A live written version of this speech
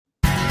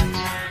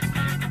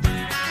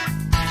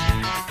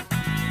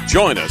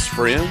Join us,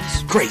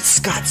 friends. Great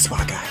Scott,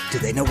 Spot Guy. Do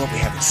they know what we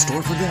have in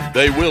store for them?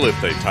 They will if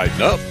they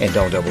tighten up. And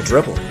don't double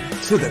dribble.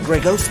 To the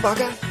Grey Ghost, Spot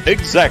Guy?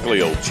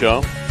 Exactly, old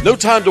chum. No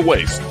time to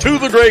waste. To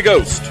the Grey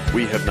Ghost.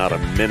 We have not a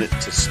minute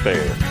to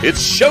spare.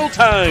 It's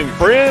showtime,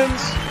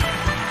 friends.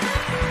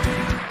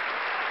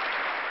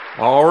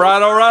 All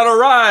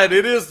right.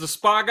 It is the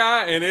Spot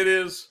Guy, and it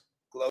is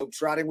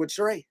Globetrotting with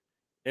Trey.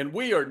 And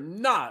we are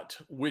not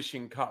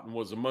wishing cotton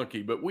was a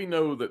monkey, but we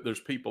know that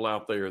there's people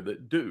out there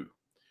that do.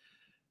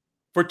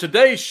 For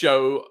today's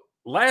show,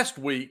 last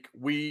week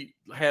we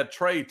had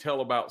Trey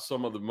tell about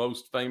some of the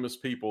most famous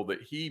people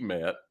that he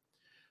met.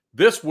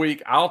 This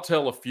week I'll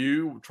tell a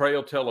few. Trey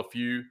will tell a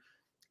few.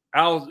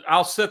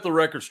 I'll set the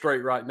record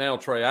straight right now,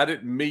 Trey. I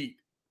didn't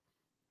meet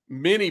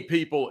many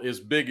people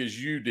as big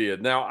as you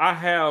did. Now I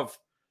have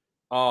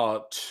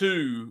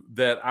two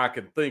that I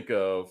can think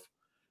of.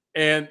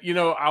 And,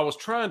 I was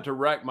trying to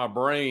rack my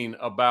brain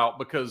about,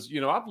 because,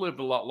 I've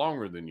lived a lot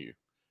longer than you.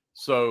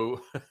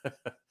 So,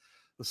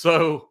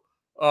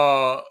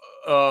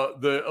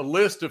 the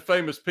list of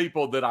famous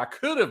people that I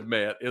could have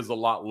met is a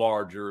lot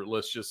larger.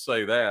 Let's just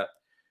say that.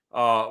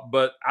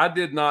 But I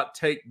did not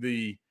take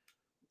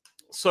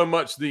so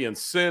much the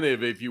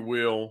incentive, if you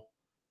will,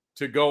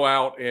 to go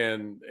out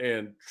and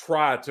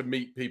try to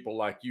meet people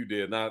like you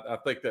did. And I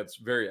think that's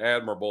very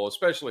admirable,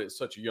 especially at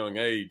such a young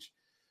age,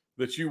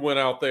 that you went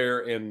out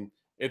there and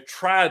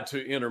tried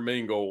to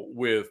intermingle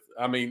with.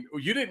 I mean,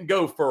 you didn't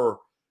go for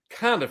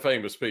kind of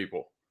famous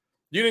people.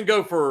 You didn't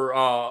go for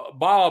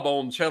Bob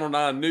on Channel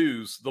 9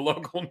 News, the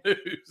local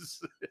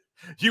news.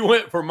 You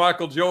went for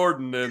Michael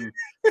Jordan and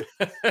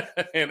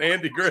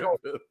Andy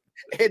Griffith.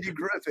 Andy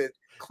Griffith.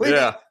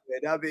 Yeah.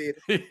 I mean,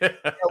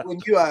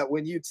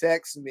 when you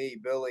text me,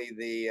 Billy,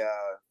 the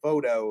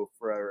photo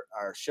for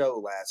our show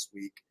last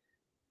week,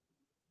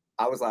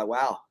 I was like,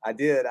 wow, I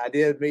did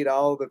meet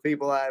all the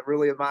people I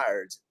really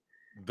admired.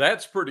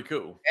 That's pretty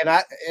cool. And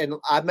I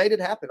made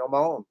it happen on my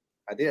own.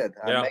 I did.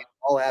 I made it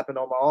all happen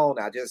on my own.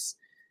 I just,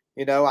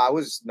 I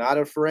was not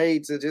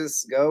afraid to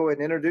just go and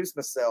introduce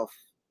myself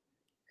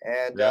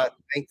and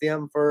thank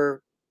them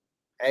for,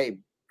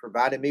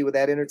 providing me with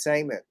that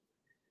entertainment.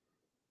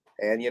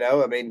 And,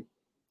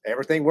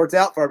 everything worked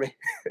out for me.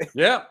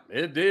 Yeah,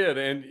 it did.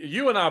 And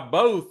you and I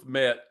both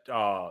met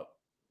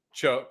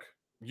Chuck.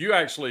 You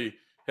actually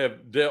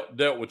have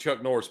dealt with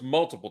Chuck Norris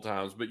multiple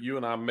times, but you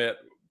and I met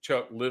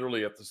Chuck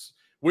literally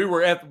we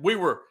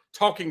were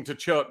talking to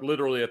Chuck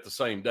literally at the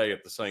same day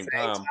at the same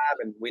time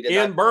and we did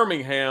in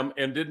Birmingham,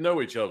 and didn't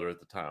know each other at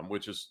the time,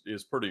 which is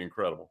pretty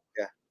incredible.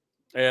 Yeah.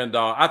 And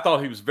I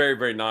thought he was very,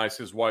 very nice.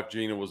 His wife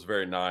Gina was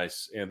very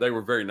nice, and they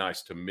were very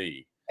nice to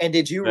me. And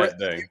did you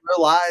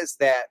realize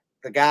that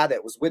the guy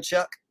that was with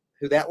Chuck,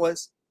 who that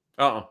was?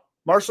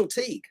 Marshall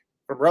Teague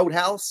from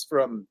Roadhouse,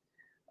 from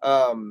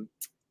all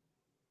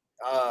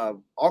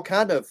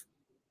kind of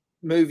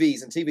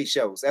movies and TV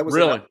shows. That was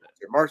really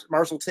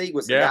Marshall Teague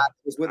was the guy that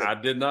was with him. I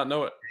did not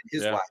know it.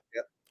 His wife.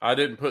 Yep. I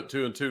didn't put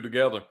two and two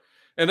together.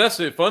 And that's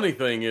the funny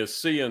thing, is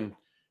seeing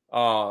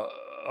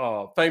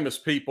famous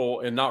people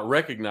and not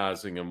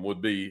recognizing them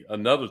would be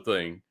another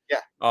thing.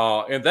 Yeah.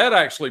 And that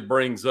actually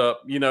brings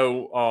up,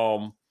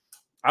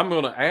 I'm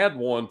going to add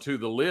one to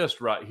the list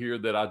right here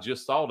that I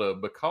just thought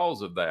of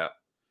because of that.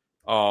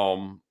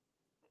 And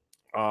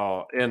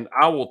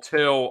I will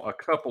tell a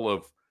couple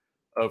of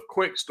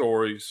quick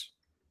stories.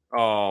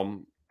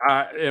 And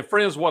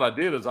friends, what I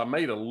did is I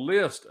made a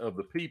list of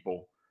the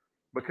people,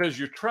 because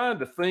you're trying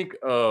to think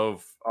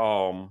of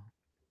over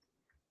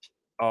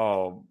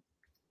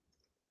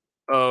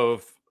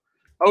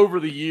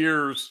the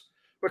years,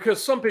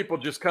 because some people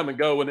just come and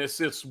go, and it's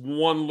this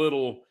one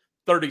little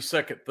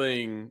 30-second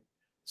thing,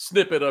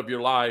 snippet of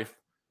your life,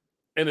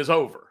 and it's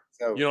over.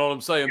 So, you know what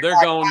I'm saying? They're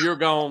gone, you're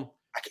gone.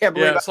 I can't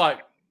believe it's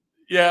like,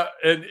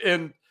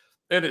 and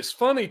it's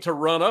funny to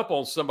run up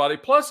on somebody.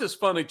 Plus, it's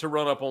funny to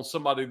run up on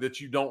somebody that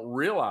you don't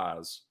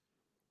realize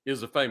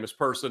is a famous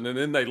person, and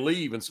then they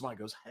leave, and somebody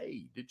goes,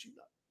 "Hey, did you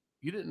know?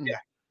 You didn't?" Yeah.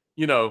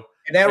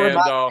 And that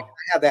reminds me, I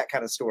have that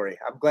kind of story.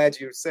 I'm glad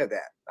you said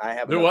that. I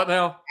have. What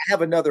now? I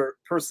have another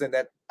person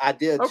that I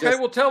did. Okay,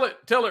 well, tell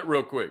it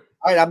real quick.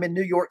 All right, I'm in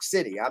New York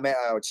City. I'm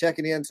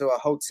checking into a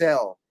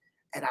hotel,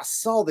 and I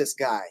saw this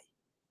guy,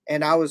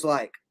 and I was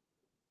like,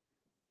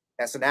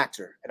 "That's an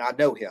actor," and I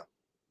know him.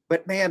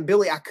 But man,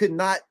 Billy, I could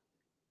not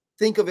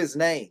think of his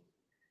name.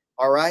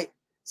 All right,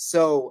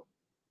 so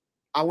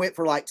I went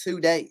for like 2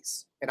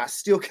 days, and I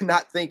still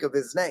cannot think of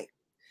his name.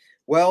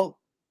 Well,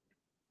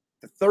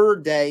 the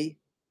third day,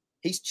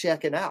 he's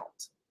checking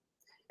out,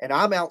 and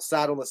I'm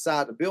outside on the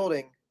side of the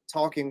building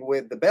talking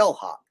with the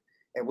bellhop,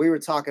 and we were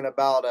talking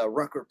about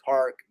Rucker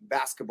Park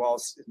basketball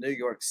in New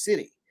York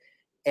City.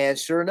 And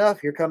sure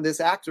enough, here come this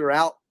actor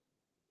out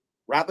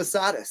right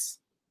beside us,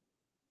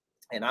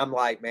 and I'm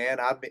like, man,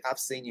 I've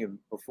seen you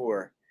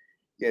before,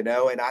 and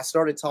I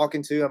started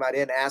talking to him. I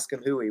didn't ask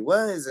him who he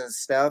was and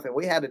stuff, and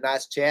we had a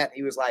nice chat.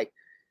 He was like,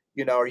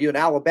 are you an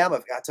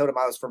Alabama? I told him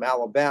I was from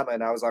Alabama,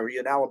 and I was like, are you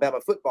an Alabama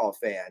football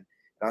fan?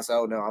 And I said,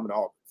 oh no, I'm an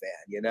Auburn fan,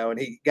 and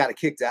he got a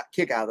kick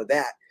out of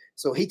that.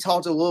 So he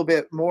talked a little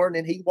bit more, and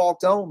then he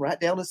walked on right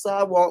down the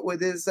sidewalk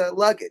with his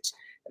luggage.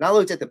 And I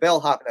looked at the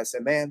bellhop and I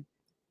said, "Man,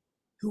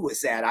 who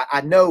was that?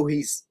 I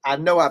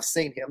know I've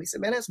seen him." He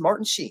said, "Man, that's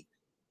Martin Sheen."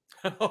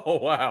 Oh,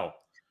 wow.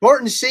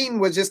 Martin Sheen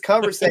was just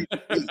conversating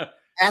with me,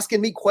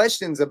 asking me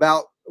questions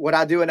about what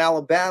I do in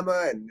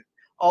Alabama and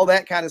all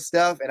that kind of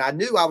stuff. And I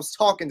knew I was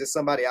talking to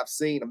somebody I've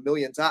seen a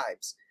million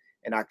times,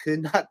 and I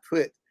could not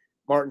put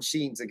Martin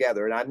Sheen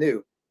together. And I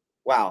knew,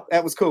 wow,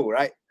 that was cool,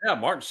 right? Yeah,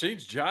 Martin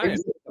Sheen's giant.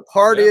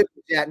 Departed,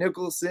 yeah. Jack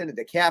Nicholson, and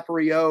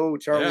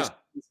DiCaprio, Charlie Sheen's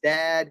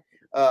dad.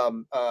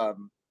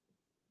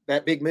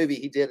 That big movie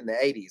he did in the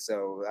 80s.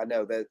 So I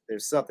know that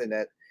there's something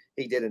that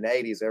he did in the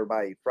 80s.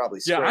 Everybody probably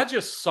screamed. Yeah, I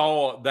just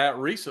saw that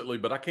recently,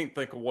 but I can't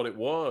think of what it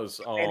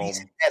was. And he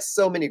has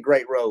so many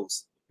great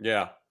roles.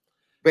 Yeah.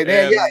 But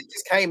then, yeah, he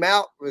just came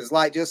out, was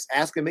like just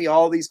asking me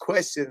all these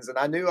questions. And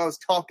I knew I was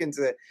talking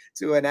to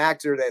an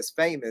actor that's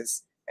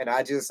famous. And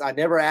I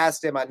never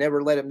asked him. I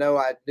never let him know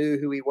I knew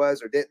who he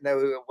was or didn't know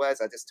who it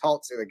was. I just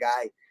talked to the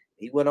guy.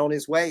 He went on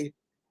his way.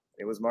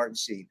 It was Martin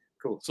Sheen.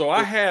 Cool. So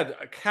I had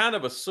kind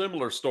of a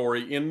similar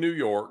story in New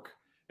York.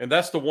 And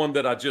that's the one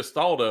that I just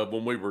thought of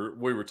when we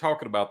were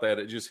talking about that.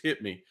 It just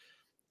hit me.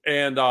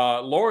 And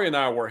Lori and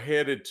I were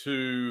headed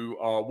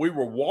to, we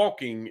were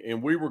walking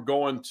and we were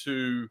going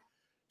to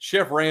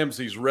Chef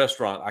Ramsay's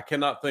restaurant. I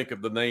cannot think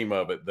of the name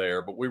of it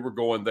there, but we were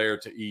going there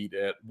to eat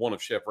at one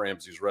of Chef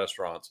Ramsay's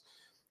restaurants.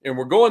 And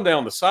we're going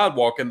down the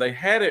sidewalk, and they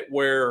had it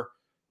where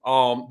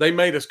they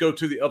made us go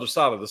to the other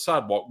side of the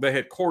sidewalk. They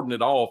had cordoned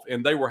it off,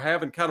 and they were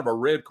having kind of a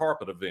red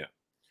carpet event.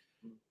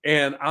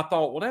 And I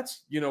thought, well,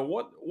 that's,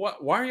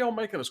 why are y'all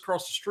making us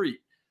cross the street?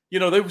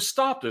 They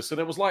stopped us,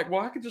 and it was like,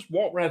 well, I could just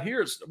walk right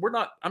here.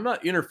 I'm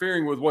not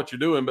interfering with what you're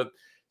doing. But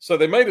so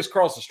they made us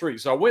cross the street.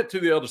 So I went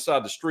to the other side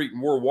of the street,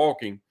 and we're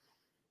walking.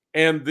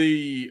 And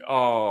the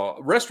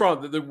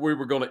restaurant that we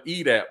were going to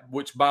eat at,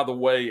 which, by the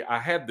way, I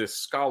had this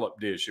scallop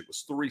dish. It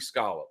was 3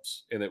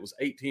 scallops, and it was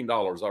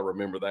 $18. I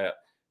remember that.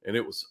 And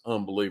it was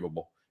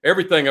unbelievable.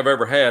 Everything I've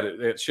ever had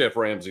at Chef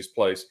Ramsay's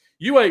place.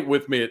 You ate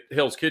with me at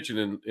Hell's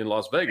Kitchen in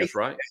Las Vegas,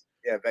 right?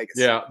 Yeah, Vegas.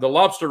 Yeah, the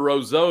lobster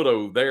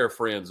risotto there,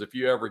 friends, if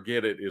you ever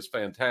get it, is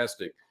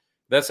fantastic.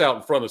 That's out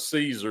in front of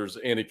Caesars.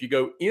 And if you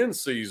go in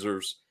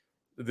Caesars,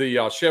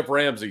 the Chef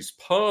Ramsay's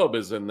pub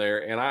is in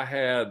there. And I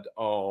had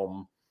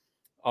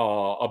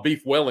a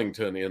beef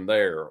Wellington in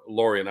there,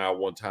 Lori and I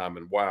one time,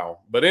 and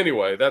wow. But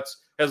anyway,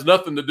 has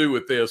nothing to do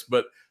with this,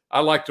 but I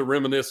like to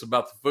reminisce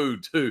about the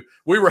food too.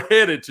 We were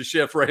headed to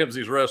Chef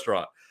Ramsay's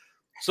restaurant.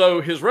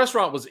 So his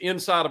restaurant was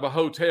inside of a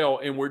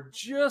hotel, and we're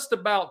just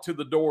about to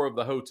the door of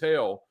the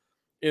hotel.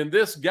 And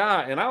this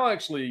guy, and I'll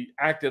actually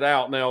act it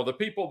out now. The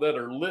people that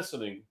are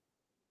listening,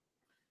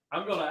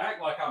 I'm going to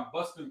act like I'm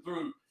busting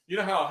through. You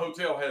know how a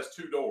hotel has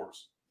 2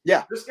 doors?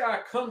 Yeah. This guy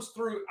comes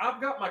through.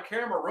 I've got my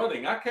camera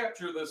running. I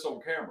capture this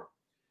on camera.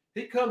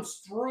 He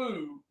comes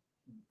through.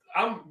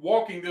 I'm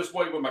walking this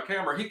way with my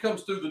camera. He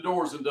comes through the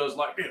doors and does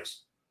like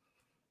this.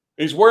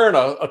 He's wearing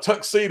a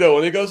tuxedo,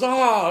 and he goes,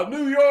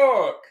 New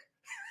York.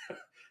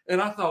 And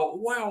I thought,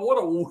 wow,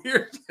 what a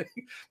weird thing.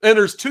 And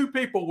there's 2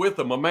 people with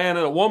him, a man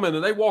and a woman,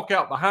 and they walk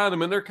out behind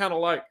him, and they're kind of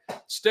like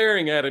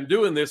staring at him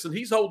doing this. And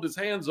he's holding his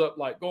hands up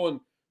like going,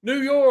 New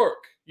York,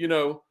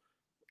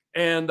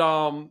 And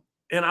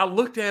I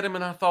looked at him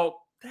and I thought,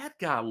 that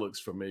guy looks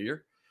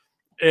familiar.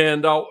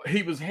 And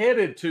he was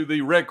headed to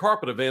the red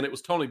carpet event. It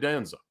was Tony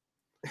Danza.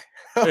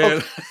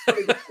 And,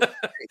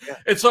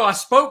 and so I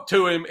spoke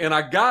to him, and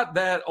I got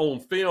that on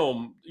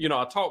film.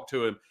 I talked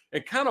to him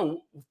and kind of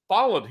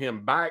followed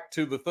him back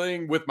to the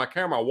thing with my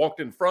camera. I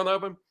walked in front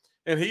of him,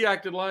 and he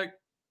acted like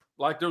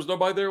there was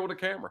nobody there with a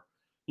camera.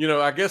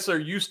 I guess they're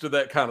used to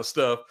that kind of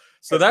stuff.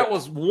 So that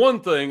was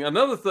one thing.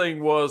 Another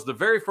thing was the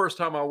very first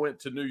time I went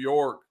to New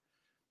York,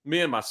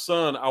 me and my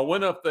son, I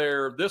went up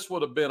there. This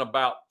would have been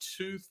about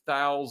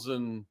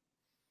 2000.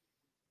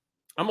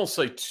 I'm going to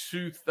say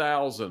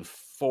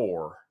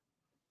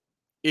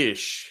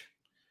 2004-ish.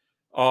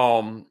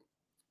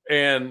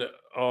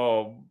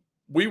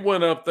 We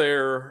went up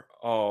there.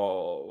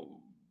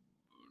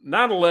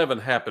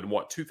 9/11 happened,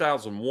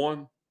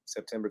 2001?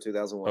 September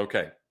 2001.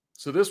 Okay.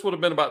 So this would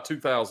have been about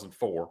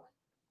 2004.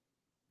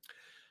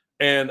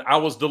 And I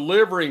was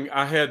delivering,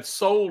 I had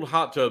sold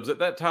hot tubs. At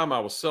that time, I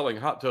was selling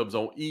hot tubs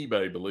on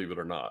eBay, believe it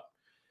or not.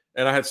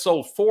 And I had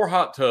sold 4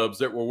 hot tubs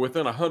that were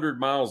within 100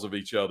 miles of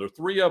each other.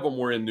 3 of them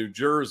were in New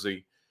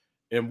Jersey,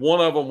 and 1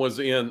 of them was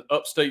in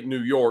upstate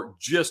New York,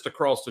 just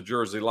across the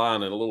Jersey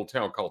line in a little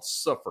town called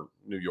Suffolk,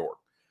 New York.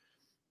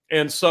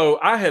 And so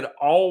I had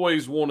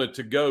always wanted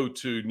to go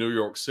to New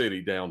York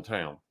City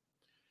downtown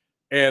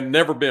and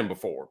never been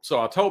before.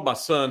 So I told my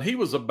son, he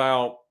was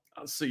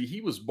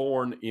he was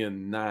born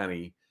in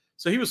 90.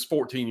 So he was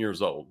 14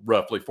 years old,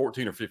 roughly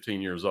 14 or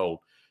 15 years old.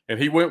 And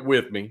he went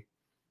with me.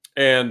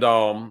 And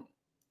my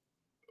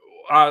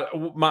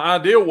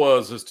idea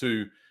is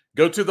to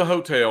go to the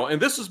hotel.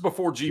 And this is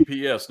before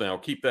GPS now.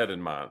 Keep that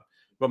in mind.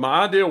 But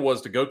my idea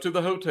was to go to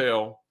the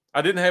hotel.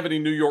 I didn't have any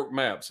New York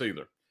maps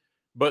either.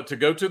 But to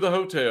go to the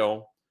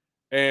hotel,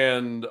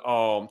 and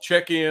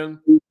check in,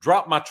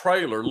 drop my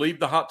trailer, leave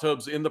the hot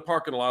tubs in the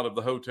parking lot of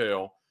the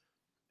hotel.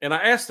 And I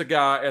asked the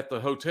guy at the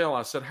hotel,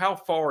 I said, how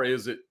far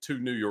is it to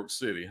New York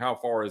City? How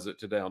far is it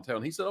to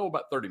downtown? He said, oh,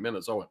 about 30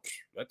 minutes. I went,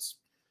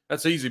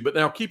 that's easy. But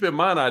now keep in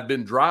mind, I'd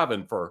been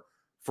driving for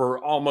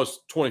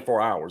almost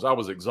 24 hours. I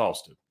was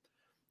exhausted.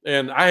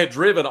 And I had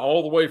driven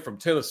all the way from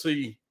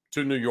Tennessee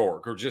to New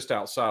York, or just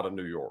outside of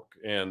New York.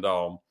 And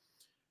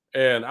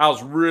I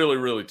was really,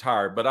 really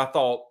tired. But I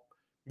thought,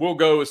 we'll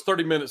go. It's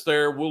 30 minutes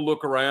there. We'll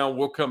look around.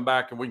 We'll come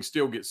back, and we can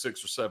still get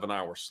 6 or 7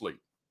 hours sleep.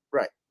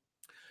 Right.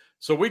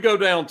 So we go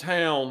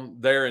downtown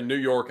there in New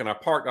York, and I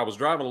parked. I was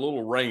driving a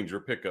little Ranger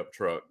pickup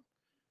truck,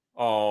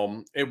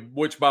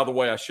 which, by the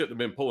way, I shouldn't have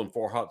been pulling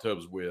 4 hot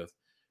tubs with.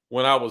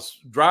 When I was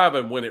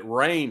driving, when it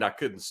rained, I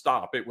couldn't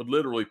stop. It would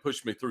literally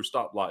push me through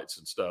stoplights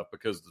and stuff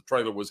because the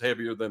trailer was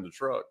heavier than the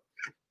truck.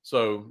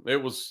 So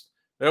that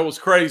was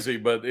crazy,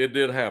 but it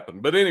did happen.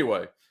 But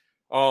anyway,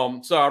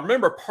 so I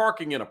remember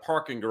parking in a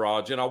parking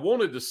garage, and I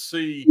wanted to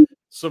see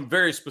some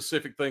very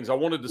specific things. I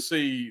wanted to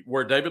see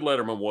where David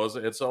Letterman was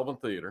at Sullivan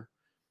Theater.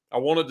 I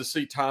wanted to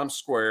see Times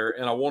Square,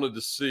 and I wanted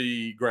to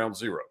see Ground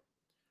Zero.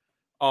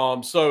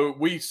 So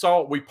we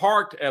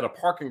parked at a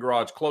parking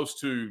garage close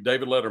to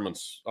David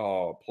Letterman's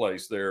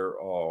place there,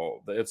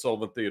 the Ed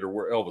Sullivan Theater,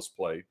 where Elvis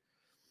played.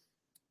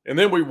 And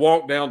then we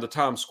walked down to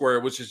Times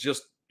Square, which is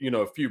just,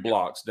 a few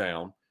blocks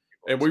down.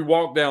 And we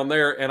walked down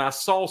there, and I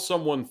saw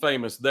someone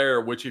famous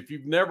there, which if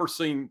you've never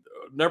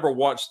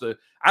watched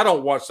I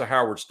don't watch the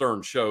Howard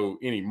Stern show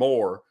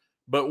anymore,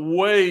 but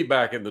way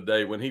back in the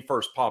day when he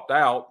first popped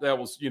out, that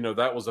was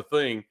a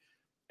thing.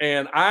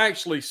 And I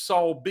actually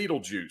saw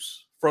Beetlejuice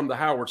from the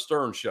Howard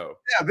Stern show.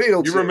 Yeah,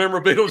 Beetlejuice. You remember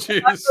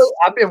Beetlejuice?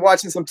 I've been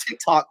watching some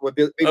TikTok with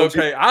Beetlejuice.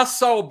 Okay, I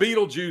saw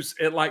Beetlejuice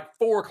at like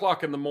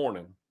 4:00 in the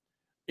morning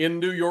in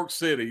New York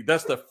City.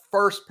 That's the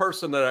first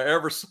person that I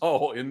ever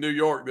saw in New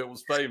York that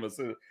was famous.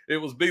 It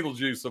was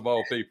Beetlejuice of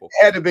all people.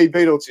 Had to be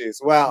Beetlejuice.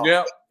 Wow.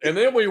 Yeah. And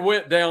then we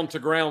went down to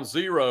Ground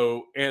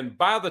Zero. And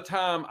by the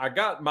time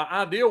my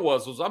idea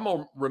was I'm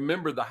going to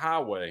remember the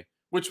highway,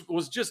 which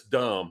was just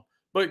dumb.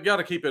 But you got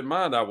to keep in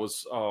mind, I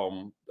was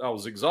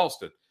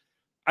exhausted.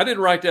 I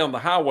didn't write down the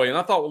highway. And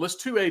I thought, well, it's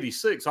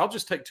 286. I'll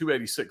just take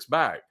 286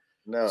 back.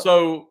 No.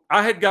 So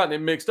I had gotten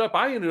it mixed up.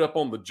 I ended up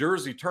on the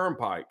Jersey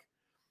Turnpike.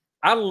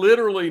 I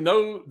literally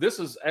know this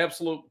is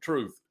absolute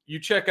truth. You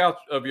check out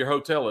of your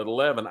hotel at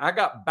 11. I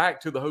got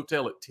back to the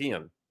hotel at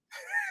 10.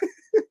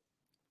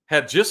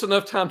 Had just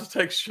enough time to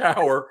take a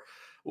shower,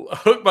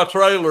 hook my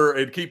trailer,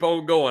 and keep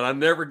on going. I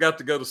never got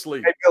to go to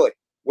sleep. Hey, Billy,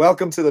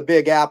 welcome to the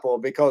Big Apple,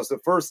 because the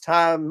first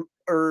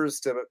timers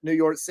to New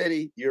York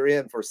City, you're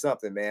in for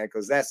something, man,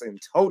 because that's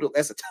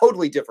a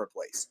totally different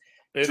place.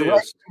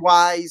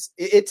 Direction-wise,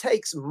 it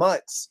takes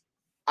months.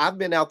 I've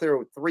been out there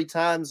 3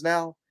 times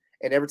now.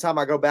 And every time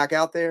I go back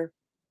out there,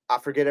 I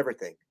forget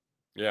everything.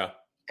 Yeah.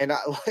 And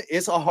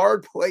it's a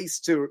hard place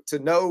to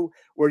know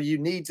where you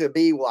need to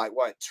be, like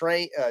what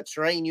train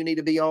you need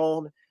to be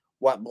on,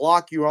 what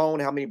block you're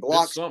on, how many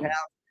blocks you have.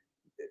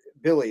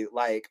 Billy,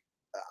 like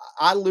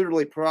I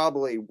literally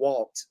probably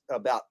walked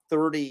about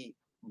 30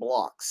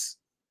 blocks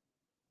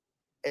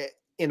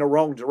in a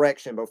wrong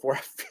direction before I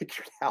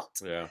figured out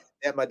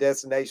that my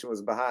destination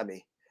was behind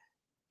me.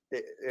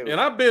 And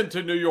I've been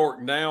to New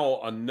York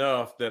now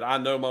enough that I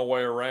know my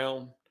way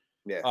around.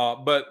 Yeah.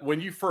 But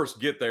when you first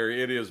get there,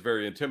 it is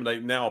very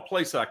intimidating. Now, a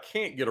place I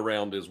can't get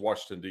around is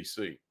Washington,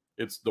 D.C.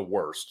 It's the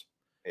worst.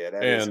 Yeah,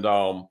 and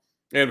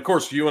of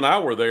course, you and I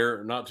were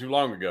there not too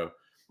long ago.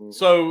 Mm-hmm.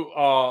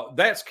 So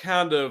that's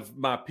kind of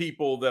my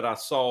people that I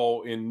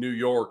saw in New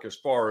York as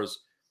far as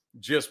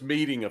just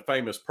meeting a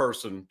famous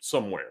person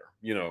somewhere,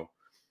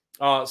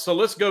 So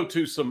let's go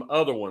to some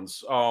other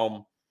ones.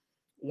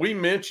 You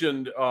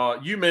mentioned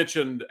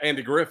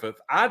Andy Griffith.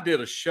 I did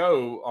a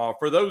show.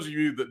 For those of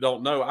you that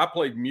don't know, I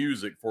played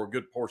music for a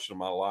good portion of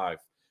my life.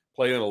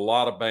 Played in a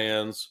lot of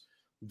bands,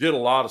 did a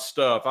lot of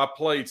stuff. I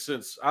played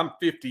since I'm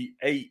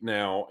 58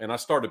 now, and I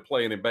started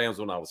playing in bands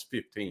when I was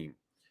 15.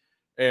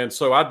 And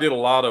so I played a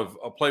lot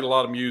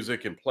of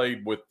music and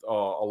played with a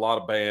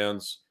lot of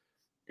bands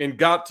and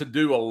got to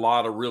do a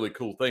lot of really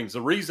cool things.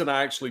 The reason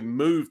I actually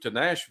moved to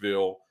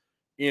Nashville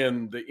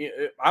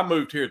I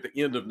moved here at the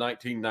end of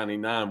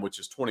 1999, which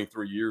is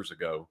 23 years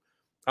ago.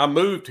 I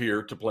moved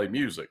here to play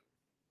music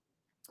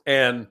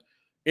and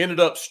ended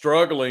up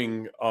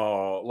struggling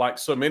like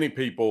so many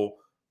people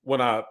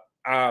when I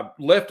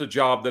left a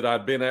job that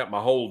I'd been at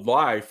my whole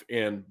life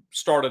and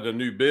started a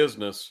new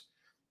business.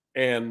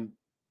 And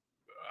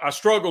I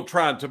struggled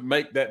trying to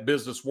make that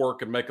business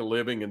work and make a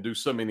living and do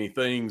so many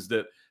things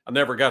that I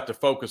never got to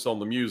focus on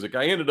the music.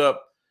 I ended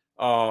up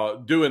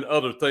doing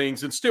other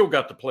things and still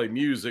got to play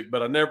music,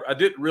 but I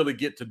didn't really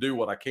get to do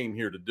what I came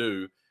here to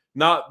do.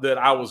 Not that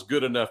I was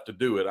good enough to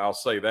do it. I'll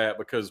say that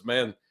because,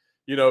 man,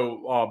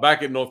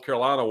 back in North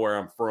Carolina where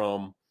I'm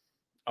from,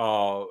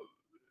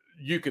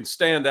 you can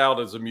stand out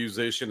as a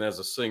musician, as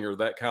a singer,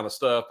 that kind of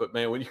stuff. But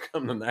man, when you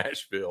come to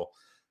Nashville,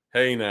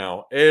 hey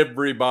now,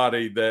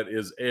 everybody that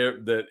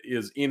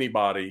is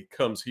anybody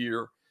comes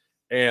here.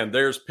 And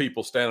there's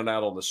people standing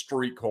out on the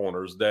street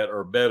corners that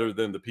are better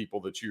than the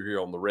people that you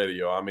hear on the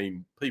radio. I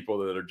mean, people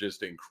that are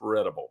just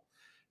incredible.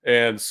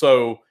 And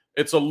so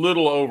it's a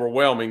little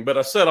overwhelming, but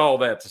I said all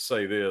that to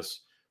say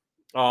this.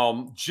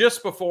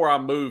 Just before I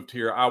moved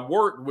here, I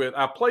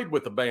played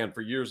with the band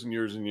for years and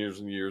years and years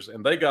and years,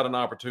 and they got an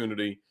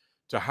opportunity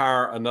to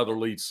hire another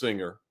lead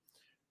singer.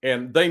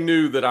 And they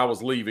knew that I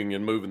was leaving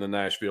and moving to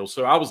Nashville.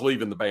 So I was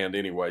leaving the band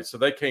anyway. So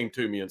they came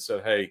to me and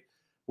said, hey,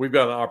 we've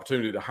got an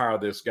opportunity to hire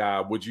this guy.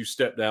 Would you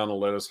step down and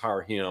let us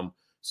hire him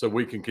so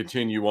we can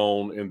continue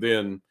on? And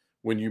then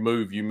when you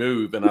move, you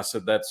move. And I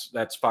said,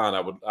 that's fine.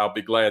 I'll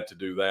be glad to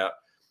do that.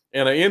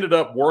 And I ended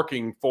up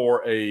working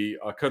for a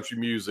country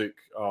music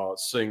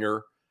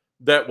singer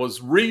that was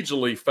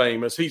regionally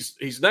famous.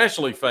 He's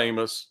nationally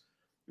famous.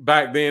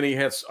 Back then he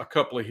had a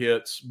couple of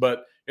hits,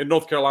 but in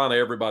North Carolina,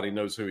 everybody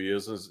knows who he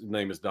is. His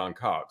name is Don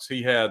Cox.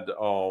 He had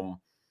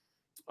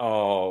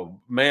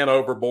Man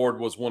Overboard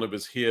was one of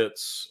his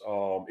hits.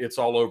 It's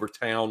All Over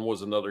Town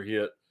was another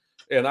hit.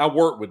 And I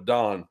worked with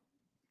Don.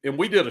 And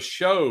we did a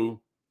show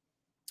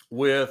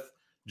with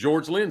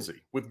George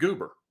Lindsay, with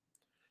Goober.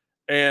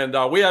 And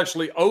we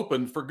actually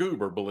opened for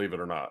Goober, believe it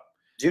or not.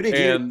 Judy.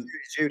 And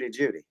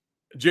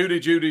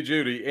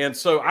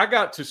so I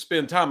got to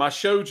spend time. I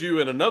showed you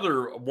in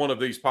another one of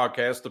these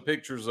podcasts the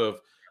pictures of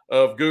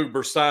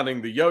Goober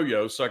signing the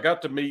yo-yo. So I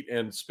got to meet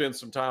and spend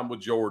some time with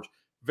George.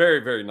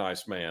 Very, very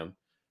nice man.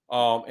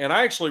 And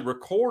I actually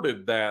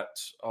recorded that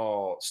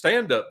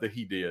stand-up that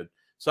he did.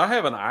 So I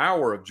have an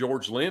hour of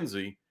George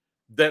Lindsay.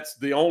 That's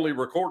the only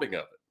recording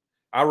of it.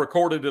 I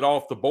recorded it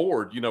off the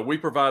board. You know, we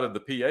provided the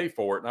PA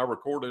for it, and I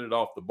recorded it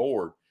off the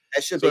board.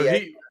 That should be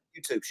a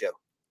YouTube show.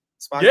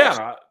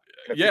 Yeah.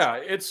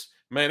 It's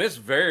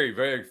very,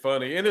 very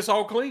funny, and it's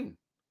all clean.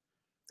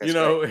 That's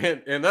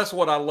great. And that's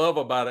what I love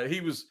about it.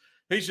 He's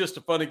just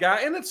a funny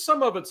guy, and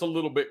some of it's a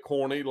little bit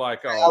corny,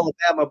 like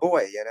Alabama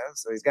boy,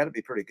 so he's got to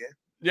be pretty good.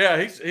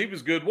 Yeah, he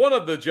was good. One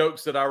of the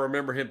jokes that I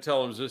remember him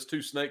telling was just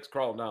two snakes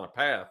crawling down a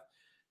path.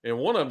 And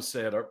one of them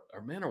said, are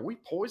we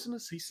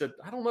poisonous? He said,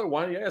 I don't know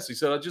why he asked. He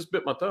said, I just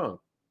bit my tongue.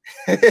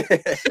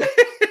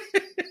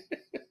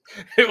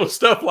 It was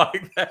stuff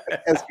like that.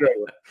 That's great.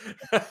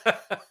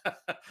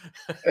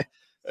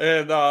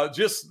 And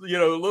just,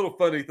 little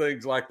funny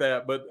things like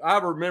that. But I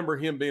remember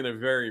him being a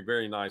very,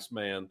 very nice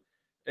man.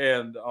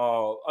 And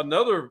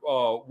another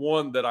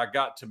one that I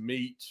got to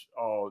meet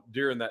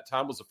during that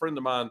time was a friend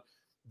of mine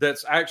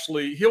that's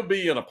actually, he'll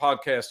be in a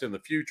podcast in the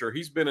future.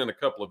 He's been in a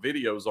couple of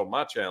videos on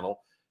my channel.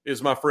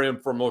 Is my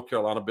friend from North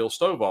Carolina, Bill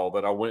Stovall,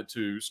 that I went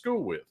to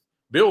school with.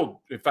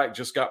 Bill, in fact,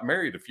 just got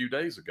married a few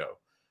days ago.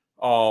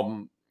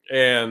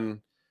 And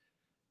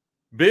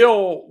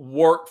Bill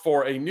worked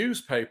for a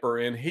newspaper,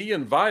 and he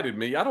invited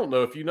me. I don't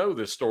know if you know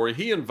this story.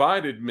 He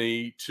invited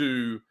me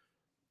to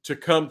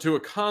come to a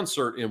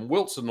concert in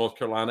Wilson, North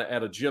Carolina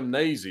at a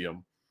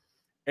gymnasium.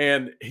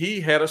 And he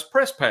had us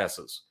press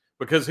passes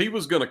because he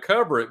was going to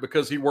cover it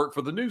because he worked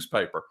for the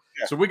newspaper.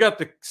 Yeah. So we got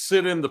to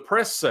sit in the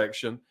press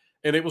section,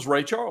 and it was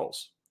Ray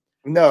Charles.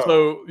 No.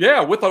 So,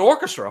 yeah, with an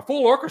orchestra, a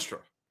full orchestra.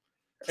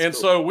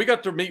 That's cool. So we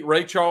got to meet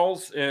Ray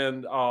Charles,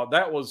 and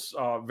that was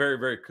very,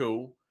 very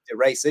cool. Did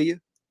Ray see you?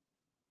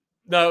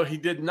 No, he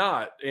did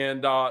not.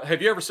 And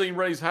have you ever seen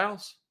Ray's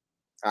house?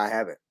 I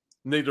haven't.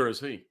 Neither has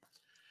he.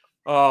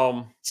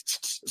 So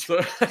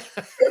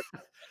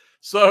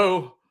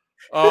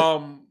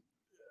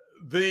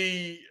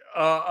the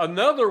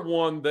another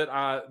one that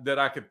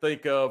I could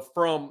think of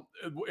from,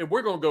 and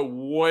we're going to go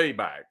way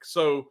back.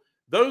 So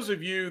those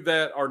of you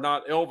that are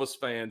not Elvis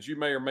fans, you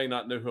may or may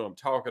not know who I'm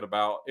talking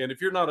about. And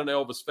if you're not an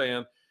Elvis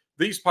fan,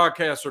 these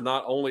podcasts are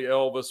not only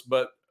Elvis,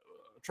 but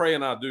Trey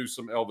and I do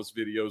some Elvis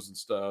videos and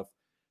stuff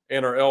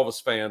and are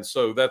Elvis fans.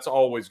 So that's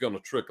always going to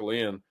trickle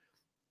in.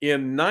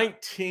 I'm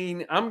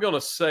going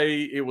to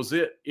say it was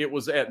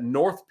at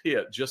North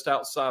Pitt, just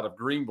outside of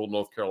Greenville,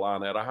 North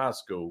Carolina, at a high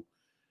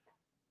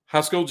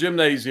school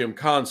gymnasium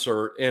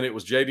concert. And it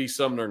was J.D.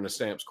 Sumner and the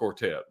Stamps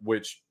Quartet,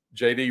 which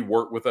J.D.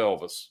 worked with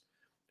Elvis.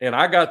 And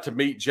I got to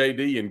meet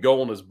J.D. and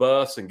go on his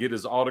bus and get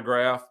his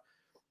autograph.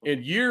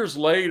 And years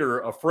later,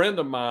 a friend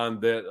of mine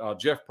that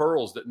Jeff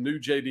Pearls that knew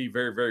J.D.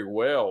 very, very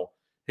well,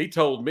 he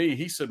told me,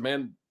 he said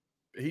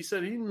he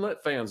didn't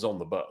let fans on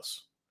the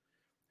bus.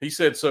 He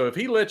said, so if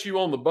he let you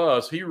on the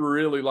bus, he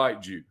really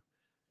liked you.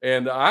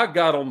 And I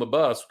got on the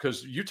bus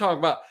because you talk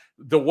about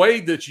the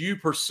way that you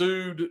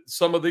pursued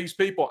some of these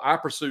people. I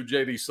pursued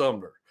J.D.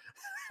 Sumner.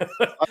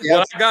 When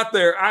I got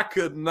there, I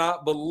could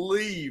not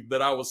believe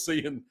that I was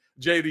seeing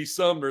J.D.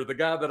 Sumner, the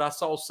guy that I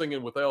saw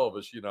singing with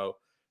Elvis, Yeah.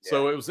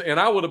 So it was, and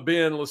I would have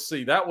been,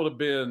 that would have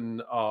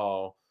been,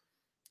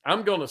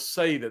 I'm going to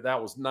say that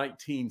was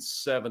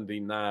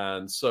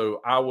 1979.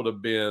 So I would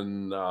have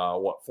been,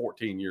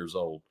 14 years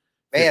old.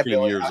 15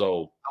 Billy, years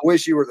old. I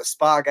wish you were the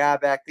spa guy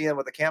back then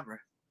with the camera.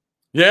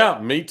 Yeah,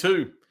 me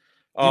too.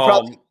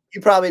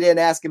 You probably didn't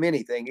ask him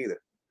anything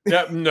either.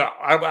 Yeah, no,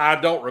 I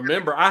don't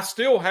remember. I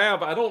still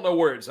have, I don't know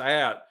where it's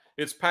at.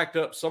 It's packed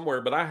up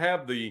somewhere, but I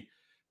have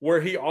where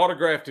he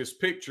autographed his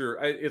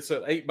picture. It's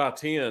an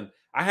 8x10.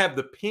 I have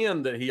the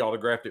pen that he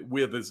autographed it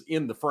with is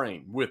in the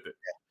frame with it.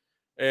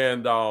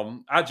 And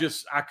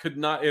I could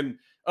not. And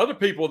other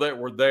people that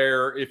were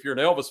there, if you're an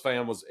Elvis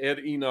fan, was Ed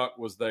Enoch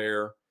was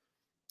there.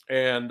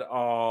 And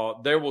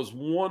there was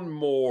one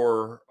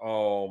more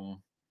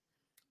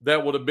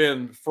that would have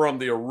been from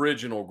the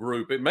original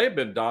group. It may have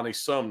been Donnie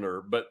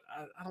Sumner, but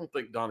I don't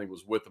think Donnie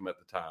was with them at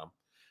the time.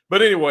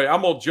 But anyway,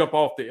 I'm going to jump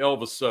off the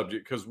Elvis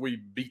subject because we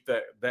beat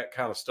that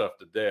kind of stuff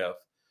to death.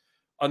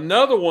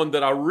 Another one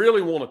that I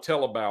really want to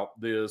tell about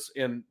this,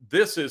 and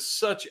this is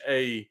such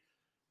a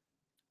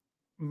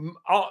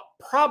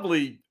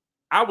probably,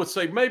 I would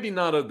say maybe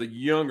not of the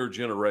younger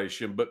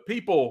generation, but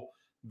people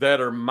that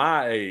are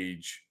my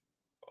age,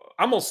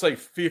 I'm going to say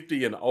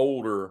 50 and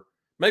older,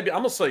 maybe I'm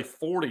going to say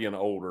 40 and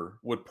older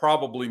would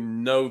probably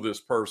know this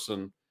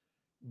person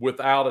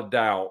without a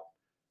doubt.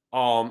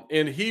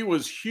 And he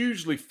was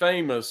hugely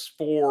famous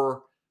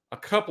for a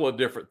couple of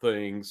different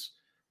things.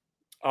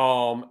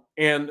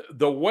 And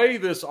the way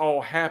this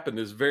all happened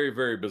is very,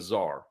 very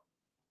bizarre.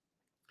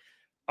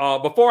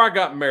 Before I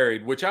got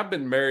married, which I've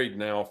been married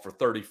now for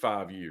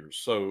 35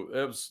 years.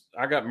 So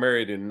I got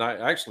married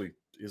actually,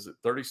 is it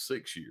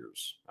 36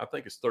 years? I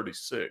think it's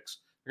 36.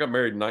 I got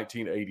married in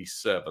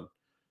 1987.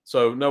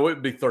 So no,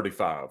 it'd be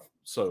 35.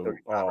 So,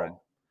 35, right.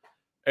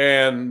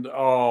 And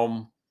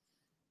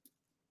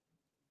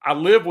I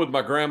lived with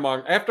my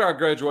grandma after I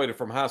graduated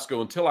from high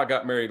school. Until I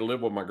got married, I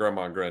lived with my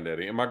grandma and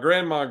granddaddy. And my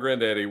grandma and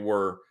granddaddy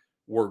were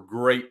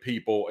great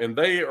people, and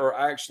they are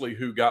actually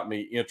who got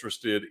me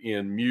interested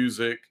in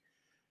music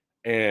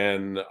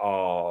and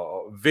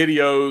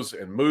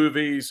videos and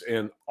movies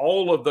and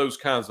all of those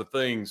kinds of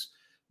things.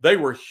 They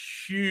were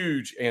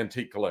huge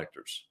antique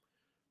collectors.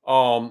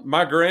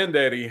 My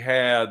granddaddy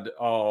had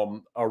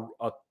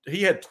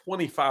he had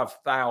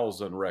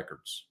 25,000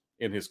 records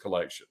in his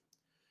collection.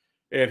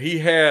 And he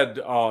had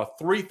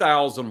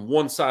 3,000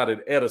 one-sided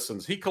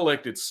Edisons. He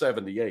collected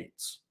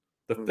 78s,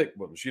 the thick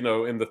ones,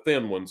 and the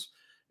thin ones.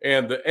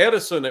 And the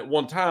Edison at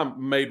one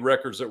time made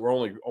records that were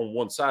only on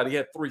one side. He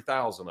had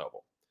 3,000 of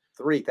them.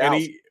 3,000. And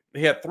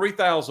he had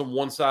 3,000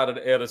 one-sided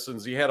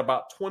Edisons. He had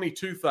about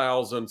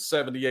 22,000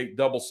 78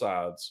 double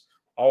sides,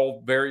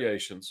 all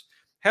variations.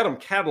 Had them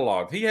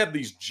cataloged. He had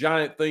these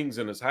giant things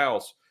in his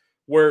house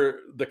where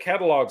the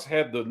catalogs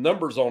had the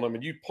numbers on them,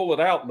 and you pull it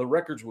out, and the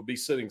records would be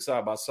sitting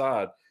side by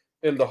side.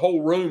 And the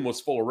whole room was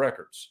full of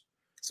records.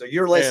 So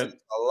you're listening to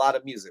a lot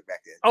of music back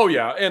then. Oh,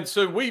 yeah. And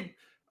so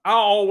I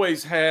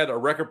always had a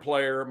record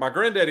player. My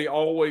granddaddy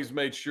always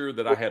made sure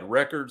that I had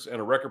records and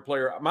a record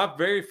player. My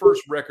very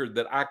first record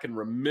that I can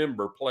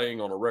remember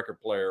playing on a record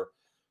player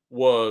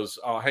was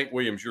Hank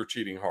Williams' Your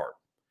Cheating Heart.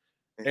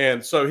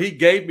 And so he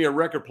gave me a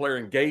record player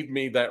and gave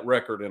me that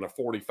record in a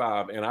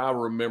 45. And I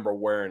remember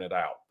wearing it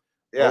out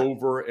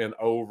over and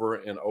over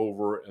and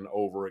over and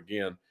over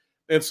again.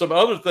 And some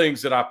other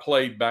things that I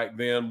played back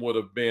then would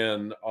have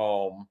been,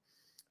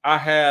 I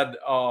had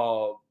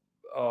a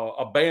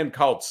band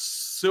called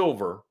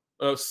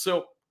the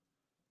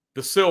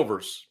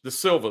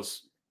Silvers,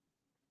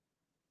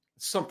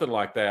 something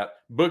like that.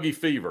 Boogie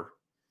Fever.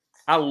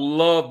 I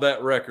love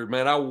that record,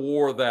 man. I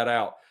wore that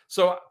out.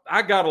 So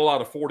I got a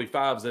lot of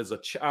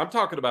 45s I'm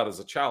talking about as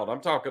a child.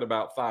 I'm talking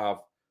about 5,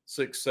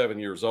 6, 7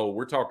 years old.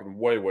 We're talking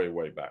way, way,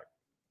 way back.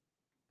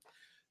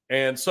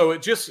 And so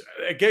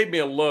it gave me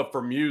a love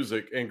for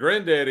music. And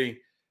Granddaddy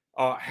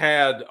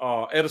had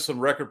Edison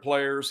record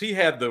players. He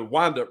had the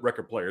wind-up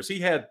record players. He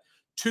had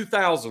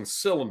 2,000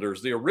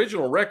 cylinders. The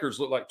original records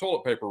looked like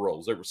toilet paper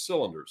rolls. They were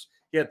cylinders.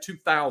 He had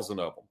 2,000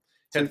 of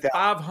them.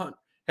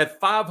 Had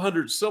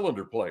 500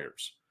 cylinder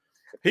players.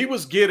 He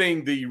was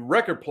getting the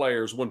record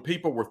players when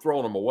people were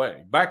throwing them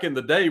away. Back in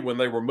the day when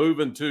they were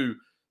moving to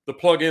the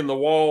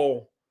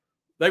plug-in-the-wall,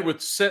 they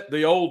would set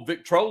the old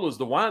Victrolas,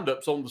 the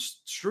wind-ups, on the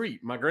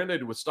street. My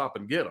granddaddy would stop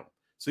and get them.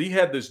 So he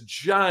had this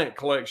giant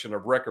collection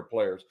of record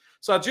players.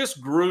 So I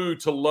just grew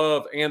to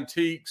love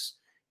antiques,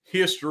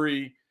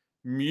 history,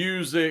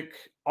 music,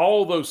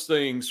 all those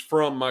things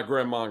from my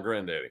grandma and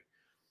granddaddy.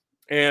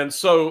 And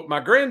so my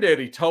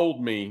granddaddy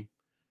told me,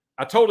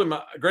 I told him,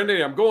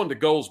 Granddaddy, I'm going to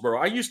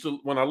Goldsboro.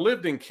 When I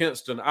lived in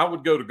Kinston, I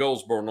would go to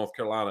Goldsboro, North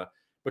Carolina,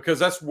 because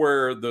that's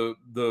where the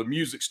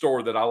music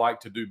store that I like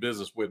to do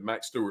business with,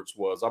 Mac Stewart's,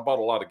 was. I bought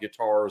a lot of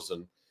guitars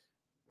and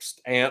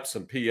amps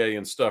and PA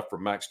and stuff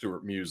from Mac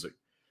Stewart Music.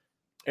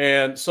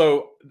 And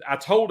so I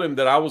told him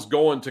that I was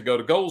going to go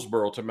to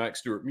Goldsboro to Mac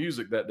Stewart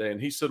Music that day. And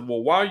he said,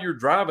 well, while you're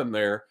driving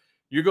there,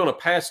 you're going to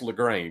pass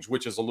LaGrange,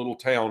 which is a little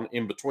town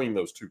in between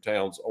those two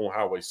towns on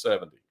Highway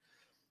 70.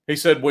 He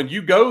said, when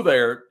you go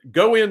there,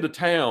 go into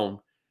town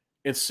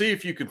and see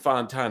if you can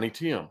find Tiny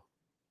Tim.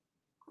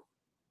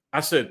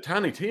 I said,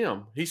 Tiny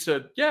Tim? He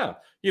said, yeah,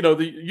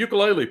 the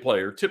ukulele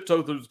player,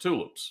 Tiptoe Through the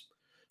Tulips.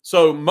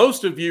 So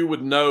most of you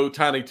would know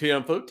Tiny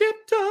Tim for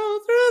Tiptoe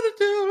Through the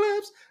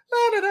Tulips.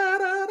 Da, da,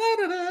 da, da,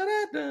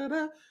 da, da,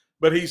 da.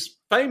 But he's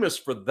famous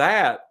for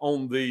that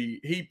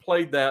he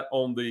played that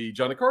on the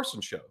Johnny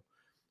Carson show.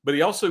 But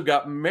he also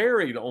got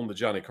married on the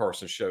Johnny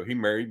Carson show. He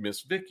married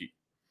Miss Vicky,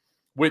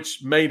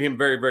 which made him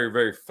very, very,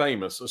 very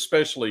famous,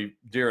 especially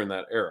during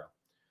that era.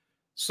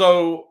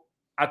 So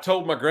I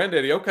told my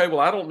granddaddy, okay, well,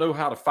 I don't know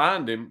how to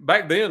find him.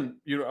 Back then,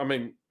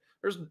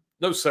 there's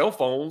no cell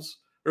phones.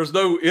 There's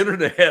no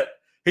internet.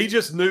 He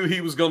just knew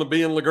he was going to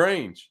be in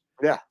LaGrange.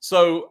 Yeah.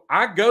 So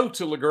I go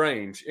to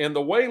LaGrange, and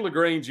the way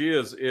LaGrange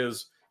is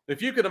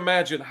if you can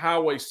imagine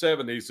Highway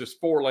 70 is this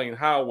 4-lane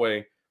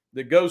highway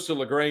that goes to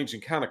LaGrange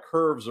and kind of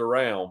curves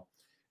around.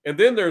 And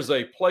then there's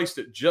a place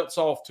that juts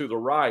off to the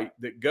right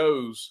that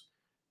goes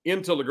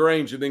into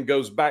LaGrange and then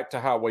goes back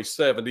to Highway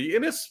 70.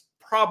 And it's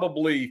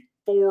probably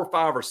 4,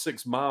 5, or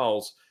 6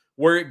 miles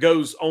where it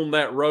goes on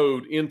that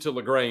road into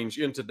LaGrange,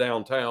 into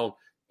downtown,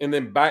 and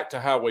then back to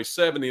Highway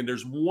 70. And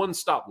there's one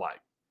stoplight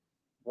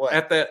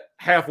at that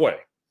halfway.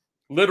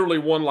 Literally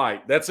one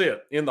light. That's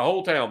it. In the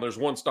whole town, there's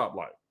one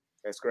stoplight.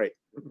 That's great.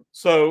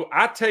 So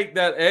I take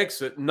that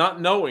exit,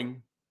 not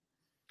knowing.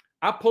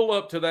 I pull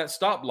up to that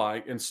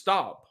stoplight and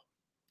stop.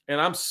 And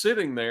I'm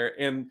sitting there,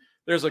 and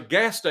there's a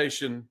gas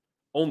station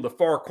on the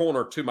far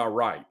corner to my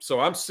right.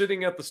 So I'm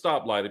sitting at the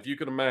stoplight, if you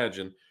can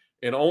imagine.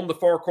 And on the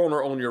far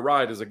corner on your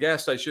right is a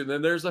gas station. And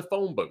then there's a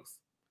phone booth.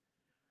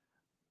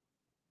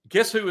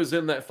 Guess who is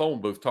in that phone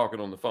booth talking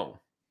on the phone?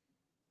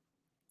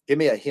 Give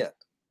me a hint.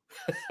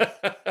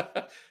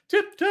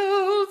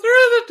 Tiptoe through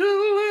the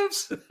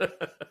tulips.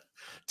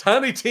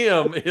 Tiny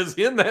Tim is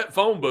in that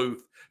phone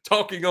booth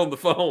talking on the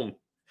phone.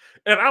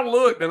 And I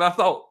looked and I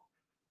thought,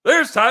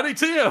 there's Tiny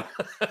Tim.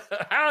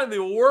 How in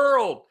the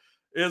world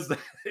is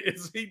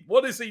he?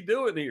 What is he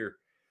doing here?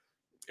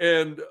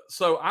 And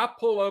so I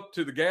pull up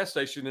to the gas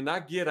station and I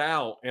get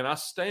out and I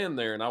stand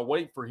there and I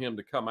wait for him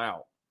to come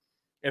out.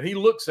 And he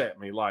looks at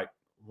me like,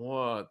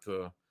 what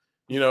the,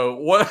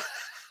 what?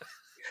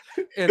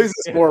 And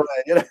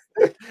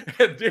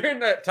during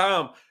that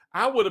time,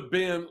 I would have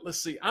been,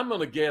 I'm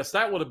going to guess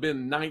that would have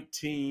been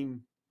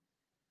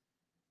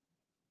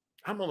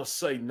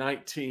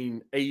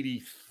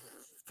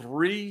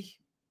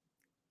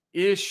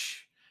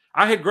 1983-ish.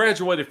 I had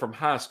graduated from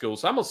high school,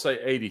 so I'm going to say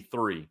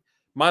 83.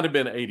 Might have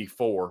been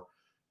 84.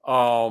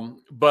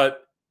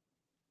 But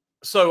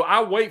so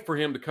I wait for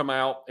him to come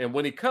out, and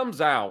when he comes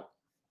out,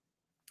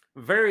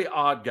 very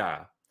odd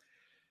guy.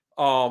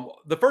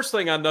 The first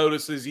thing I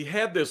noticed is he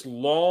had this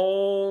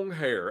long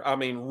hair. I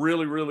mean,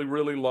 really, really,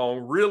 really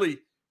long, really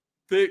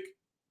thick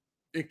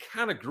and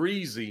kind of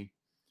greasy,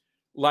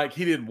 like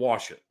he didn't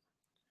wash it.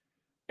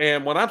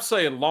 And when I'm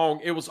saying long,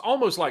 it was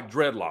almost like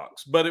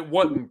dreadlocks, but it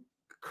wasn't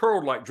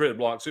curled like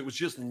dreadlocks. It was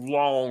just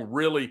long,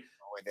 really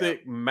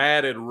thick,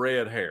 matted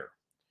red hair.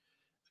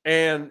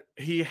 And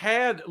he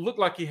looked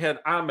like he had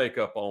eye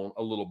makeup on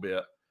a little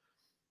bit.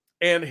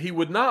 And he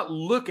would not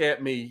look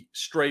at me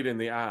straight in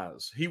the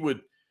eyes.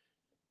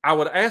 I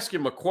would ask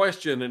him a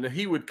question and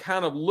he would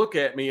kind of look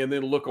at me and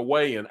then look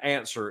away and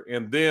answer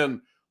and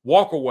then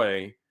walk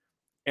away.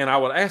 And I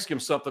would ask him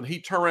something.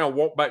 He'd turn around,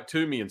 walk back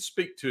to me and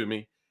speak to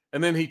me.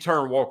 And then he'd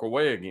turn and walk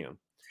away again.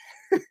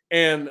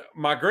 And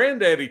my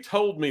granddaddy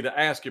told me to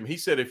ask him. He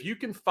said, if you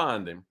can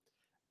find him,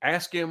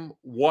 ask him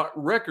what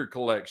record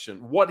collection,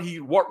 what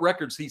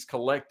records he's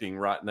collecting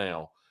right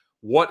now,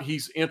 what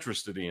he's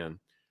interested in.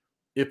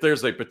 If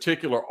there's a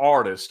particular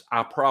artist,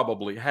 I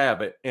probably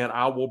have it, and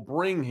I will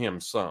bring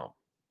him some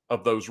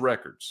of those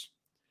records.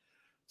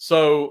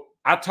 So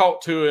I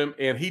talked to him,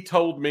 and he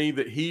told me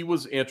that he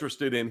was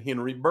interested in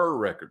Henry Burr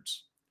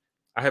records.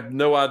 I have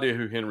no idea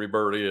who Henry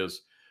Burr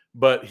is,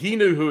 but he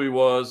knew who he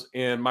was,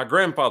 and my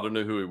grandfather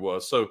knew who he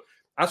was. So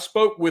I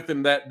spoke with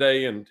him that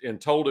day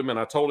and told him, and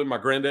I told him my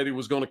granddaddy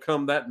was going to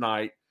come that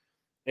night,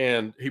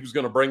 and he was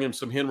going to bring him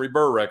some Henry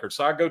Burr records.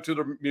 So I go to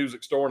the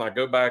music store, and I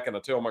go back, and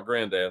I tell my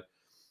granddad.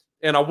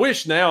 And I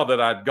wish now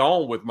that I'd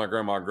gone with my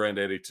grandma and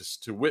granddaddy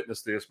to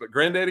witness this, but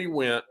granddaddy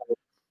went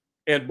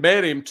and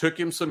met him, took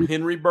him some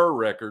Henry Burr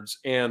records.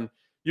 And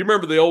you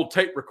remember the old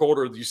tape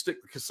recorder that you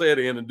stick the cassette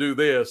in and do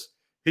this?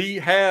 He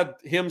had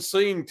him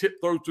sing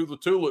Tiptoe Through the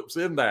Tulips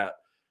in that.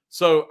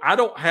 So I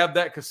don't have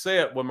that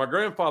cassette. When my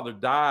grandfather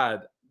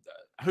died,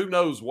 who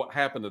knows what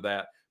happened to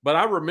that? But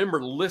I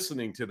remember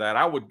listening to that.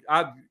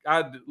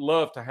 I'd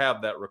love to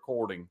have that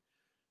recording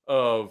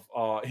of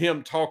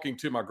him talking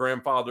to my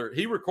grandfather.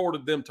 He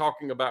recorded them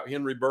talking about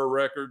Henry Burr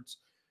records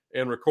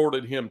and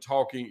recorded him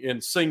talking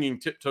and singing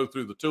Tiptoe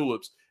Through the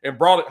Tulips and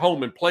brought it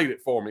home and played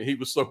it for me. He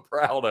was so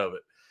proud of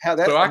it.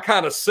 So I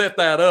kind of set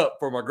that up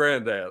for my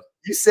granddad.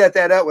 You set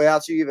that up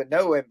without you even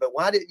knowing, but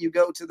why didn't you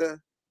go to the...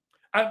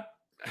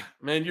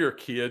 Man, you're a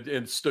kid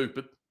and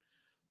stupid.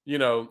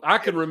 I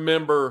can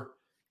remember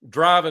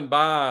driving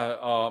by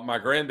my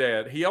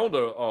granddad. He owned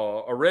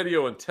a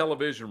radio and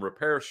television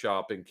repair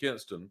shop in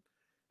Kinston.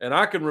 And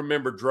I can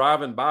remember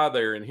driving by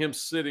there and him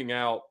sitting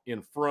out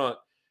in front.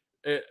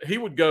 He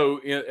would go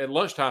at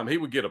lunchtime. He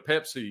would get a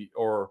Pepsi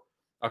or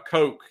a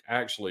Coke,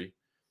 actually.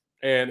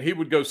 And he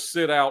would go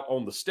sit out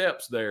on the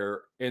steps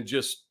there and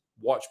just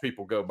watch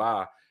people go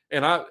by.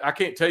 And I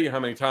can't tell you how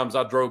many times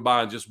I drove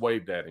by and just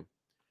waved at him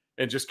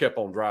and just kept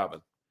on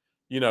driving,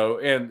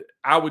 and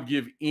I would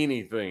give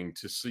anything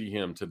to see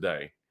him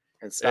today.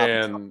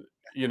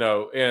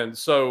 And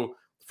so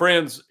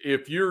friends,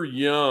 if you're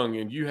young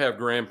and you have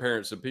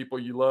grandparents and people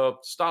you love,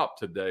 stop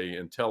today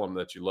and tell them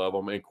that you love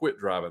them and quit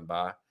driving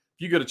by.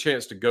 you get a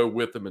chance to go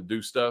with them and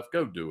do stuff,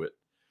 go do it.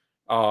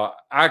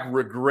 I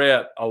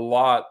regret a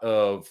lot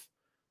of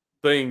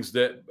things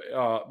that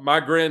my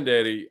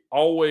granddaddy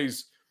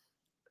always.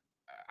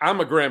 I'm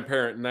a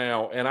grandparent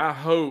now, and I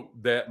hope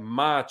that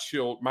my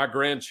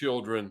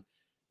grandchildren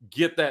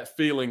get that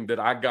feeling that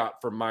I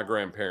got from my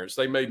grandparents.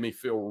 They made me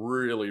feel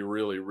really,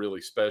 really,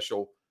 really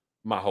special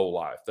my whole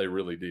life. They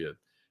really did.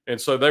 And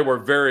so they were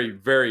a very,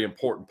 very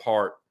important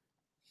part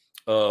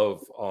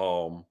of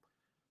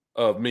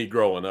me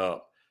growing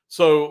up.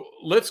 So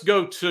let's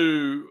go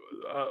to,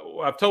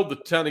 I've told the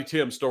Tiny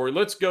Tim story.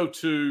 Let's go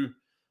to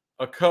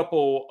a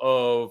couple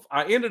of,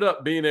 I ended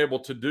up being able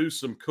to do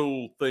some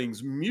cool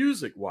things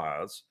music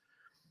wise.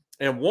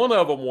 And one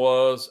of them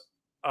was,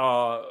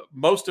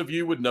 most of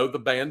you would know the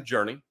band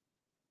Journey.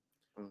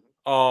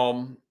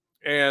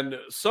 And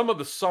some of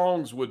the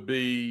songs would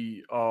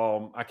be,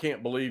 I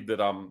can't believe that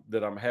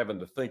I'm having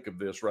to think of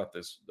this right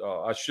this.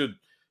 I should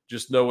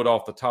just know it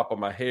off the top of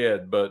my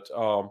head, but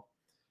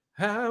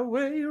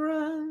Highway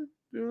Run.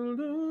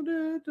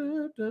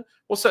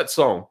 What's that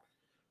song?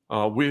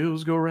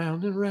 Wheels go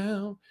round and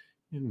round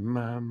in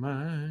my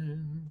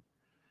mind.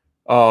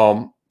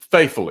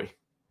 Faithfully.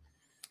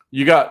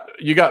 You got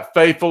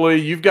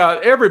Faithfully. You've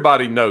got,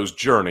 everybody knows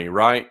Journey,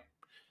 right?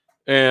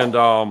 And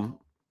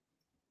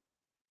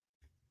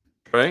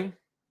Trey?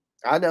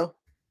 I know.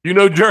 You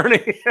know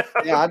Journey?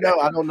 Yeah, I know.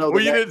 I don't know.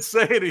 Well, you didn't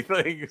say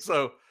anything,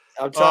 so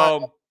I'm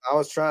trying. I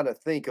was trying to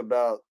think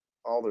about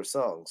all their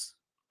songs.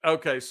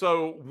 Okay,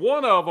 so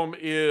one of them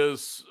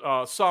is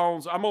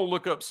songs. I'm gonna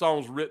look up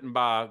songs written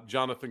by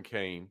Jonathan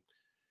Cain,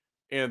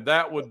 and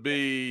that would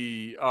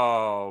be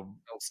Don't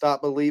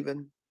Stop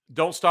Believing.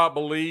 Don't Stop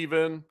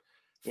Believing.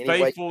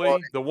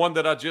 Faithfully, the one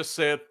that I just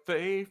said,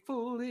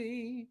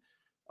 Faithfully.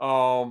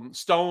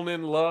 Stone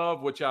in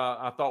Love, which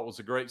I thought was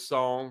a great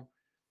song.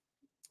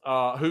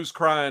 Who's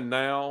Crying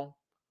Now?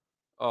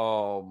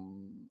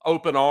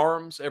 Open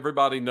Arms.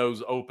 Everybody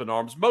knows Open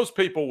Arms. Most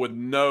people would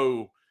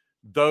know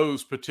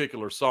those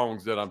particular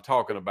songs that I'm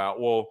talking about.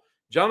 Well,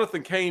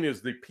 Jonathan Cain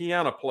is the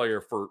piano player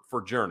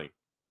for Journey.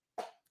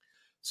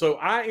 So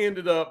I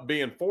ended up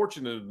being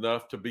fortunate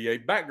enough to be a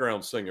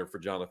background singer for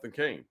Jonathan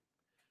Cain.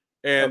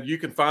 And you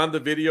can find the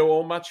video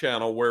on my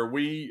channel where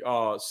we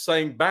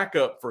sang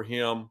backup for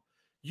him.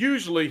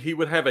 Usually he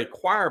would have a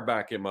choir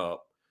back him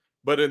up.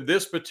 But in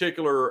this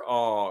particular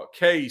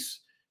case,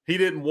 he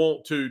didn't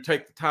want to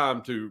take the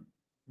time to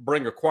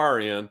bring a choir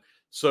in.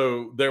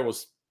 So there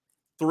was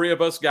 3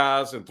 of us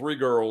guys and 3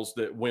 girls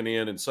that went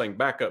in and sang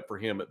backup for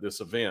him at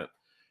this event.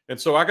 And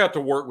so I got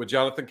to work with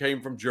Jonathan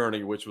Cain from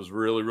Journey, which was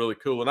really, really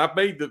cool. And I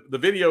made the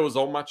videos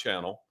on my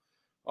channel.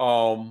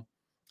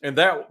 And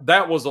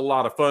that was a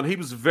lot of fun. He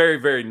was very,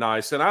 very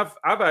nice. And I've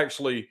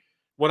actually,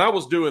 when I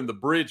was doing the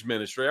bridge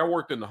ministry, I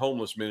worked in the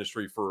homeless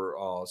ministry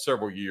for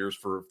several years,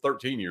 for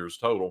 13 years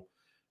total.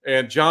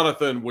 And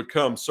Jonathan would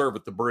come serve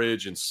at the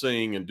bridge and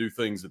sing and do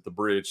things at the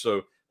bridge.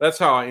 So that's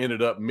how I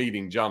ended up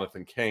meeting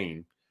Jonathan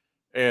Cain.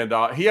 And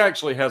he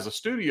actually has a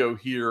studio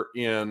here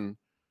in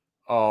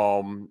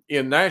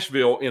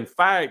Nashville. In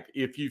fact,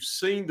 if you've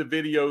seen the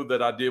video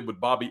that I did with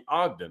Bobby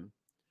Ogden,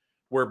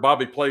 where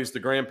Bobby plays the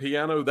grand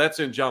piano, that's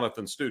in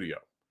Jonathan's studio.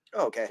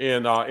 Okay.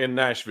 In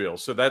Nashville.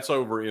 So that's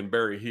over in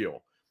Berry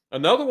Hill.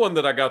 Another one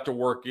that I got to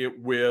work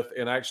with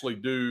and actually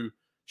do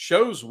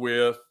shows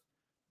with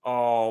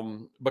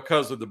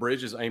because of the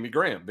bridge is Amy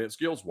Grant, Vince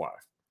Gill's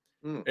wife.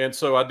 And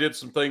so I did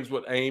some things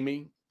with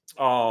Amy.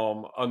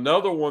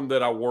 Another one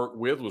that I worked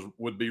with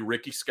would be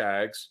Ricky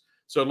Skaggs.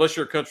 So unless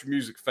you're a country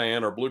music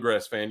fan or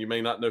bluegrass fan, you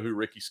may not know who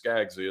Ricky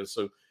Skaggs is.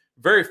 So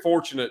very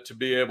fortunate to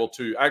be able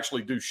to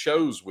actually do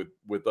shows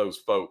with those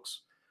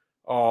folks.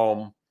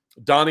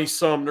 Donnie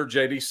Sumner,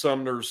 J.D.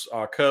 Sumner's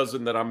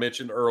cousin that I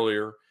mentioned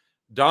earlier.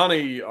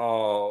 Donnie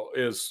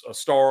is a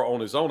star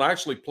on his own. I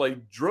actually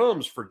played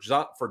drums for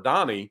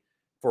Donnie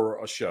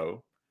for a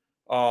show.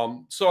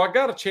 So I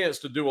got a chance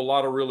to do a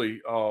lot of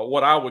really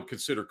what I would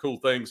consider cool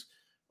things.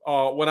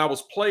 When I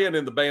was playing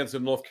in the bands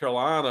in North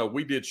Carolina,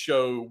 we did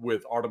show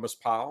with Artemis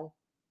Powell,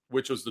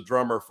 which was the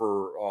drummer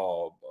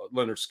for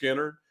Leonard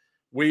Skinner.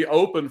 We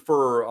opened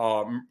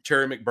for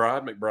Cherry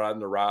McBride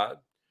and the Ride.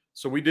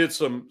 So we did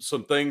some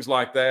things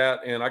like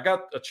that. And I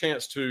got a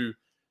chance to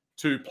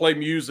play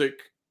music,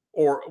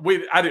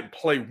 I didn't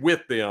play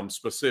with them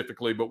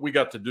specifically, but I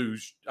got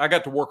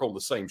to work on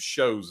the same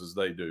shows as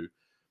they do.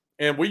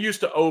 And we used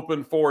to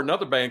open for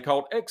another band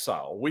called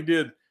Exile.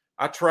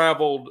 I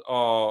traveled,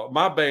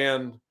 my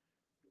band,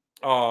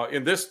 at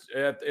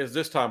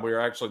this time we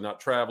were actually not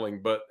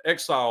traveling, but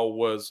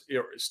Exile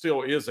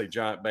still is a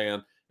giant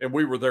band, and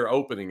we were their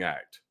opening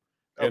act.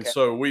 Okay. And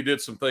so we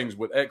did some things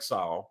with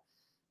Exile,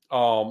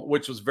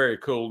 which was very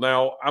cool.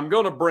 Now I'm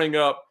going to bring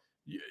up,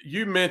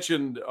 you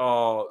mentioned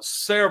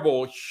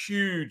several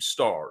huge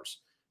stars.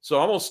 So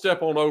I'm going to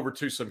step on over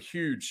to some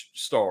huge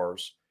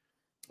stars.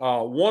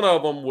 One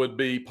of them would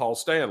be Paul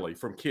Stanley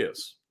from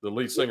Kiss, the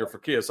lead singer for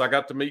Kiss. I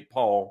got to meet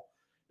Paul.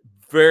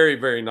 Very,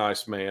 very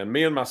nice man.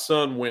 Me and my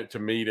son went to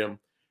meet him,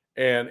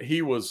 and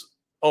he was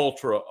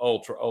ultra,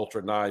 ultra,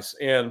 ultra nice.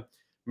 And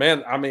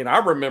man, I mean, I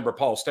remember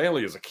Paul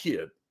Stanley as a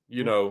kid.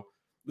 you know.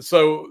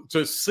 So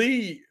to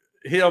see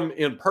him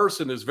in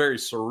person is very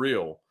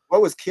surreal.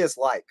 What was Kiss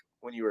like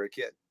when you were a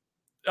kid?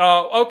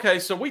 Okay,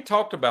 so we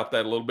talked about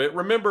that a little bit.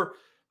 Remember,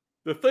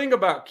 the thing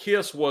about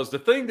Kiss was the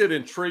thing that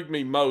intrigued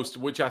me most,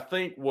 which I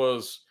think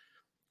was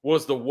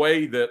the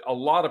way that a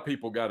lot of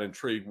people got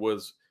intrigued,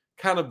 was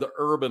kind of the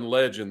urban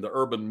legend, the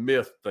urban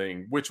myth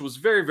thing, which was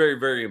very, very,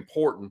 very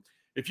important.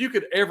 If you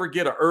could ever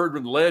get an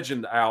urban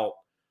legend out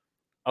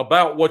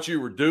about what you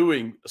were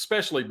doing,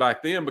 especially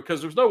back then,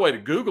 because there's no way to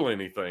Google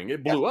anything,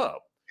 it blew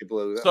up. It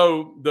blew up.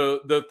 So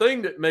the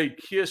thing that made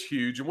Kiss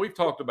huge, and we've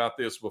talked about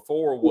this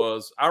before,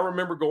 was I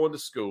remember going to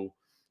school.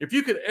 If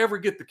you could ever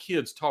get the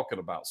kids talking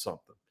about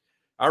something,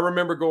 I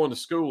remember going to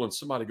school and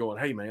somebody going,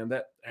 "Hey man,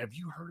 have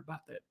you heard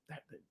about that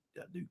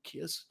new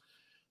Kiss,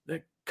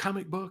 that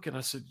comic book?" And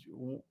I said,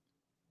 well,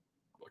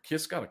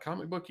 "Kiss got a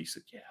comic book?" He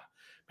said, "Yeah,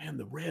 man,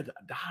 the red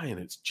dye and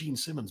it's Gene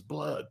Simmons'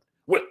 blood."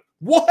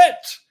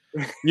 What?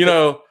 You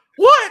know,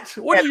 what?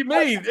 What do you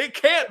mean? It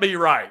can't be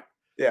right.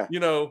 Yeah. You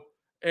know,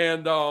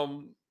 and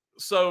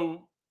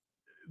so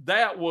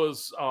that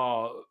was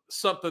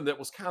something that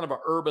was kind of an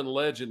urban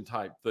legend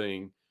type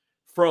thing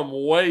from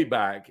way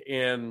back.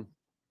 And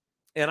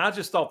I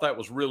just thought that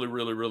was really,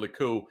 really, really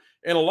cool.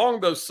 And along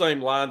those same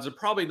lines, and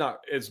probably not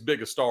as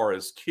big a star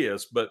as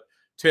Kiss, but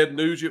Ted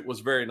Nugent was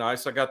very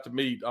nice. I got to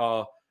meet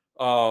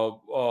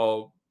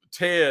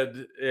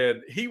Ted,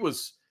 and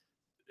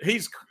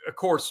he's of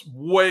course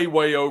way,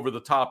 way over the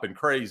top and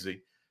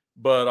crazy.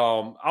 But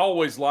I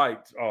always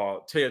liked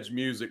Ted's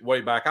music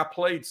way back.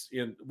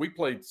 We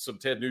played some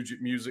Ted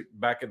Nugent music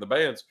back in the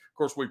bands. Of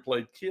course, we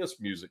played Kiss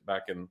music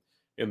back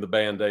in the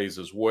band days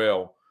as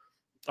well.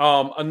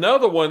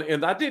 Another one,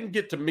 and I didn't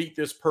get to meet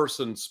this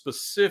person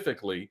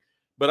specifically,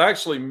 but I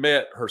actually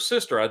met her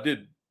sister. I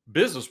did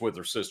business with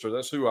her sister.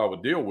 That's who I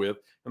would deal with,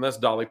 and that's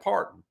Dolly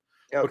Parton.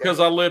 Okay. Because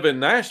I live in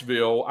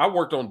Nashville, I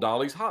worked on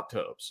Dolly's hot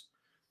tubs.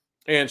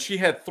 And she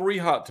had 3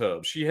 hot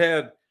tubs. She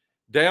had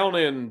down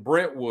in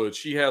Brentwood,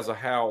 she has a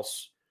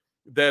house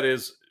that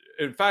is,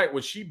 in fact,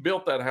 when she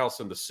built that house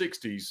in the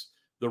 60s,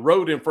 the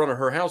road in front of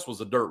her house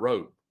was a dirt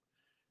road.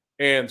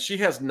 And she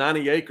has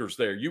 90 acres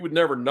there. You would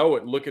never know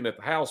it looking at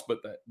the house, but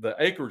the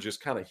acreage is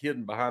kind of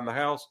hidden behind the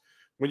house.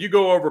 When you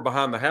go over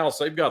behind the house,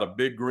 they've got a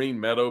big green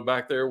meadow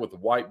back there with the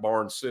white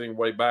barn sitting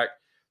way back.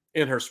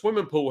 And her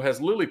swimming pool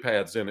has lily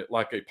pads in it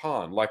like a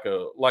pond, like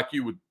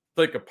you would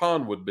think a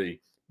pond would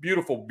be.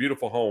 Beautiful,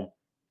 beautiful home.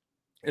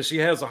 And she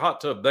has a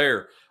hot tub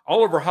there.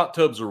 All of her hot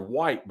tubs are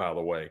white, by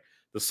the way.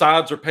 The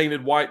sides are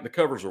painted white and the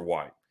covers are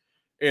white.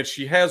 And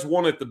she has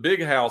one at the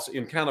big house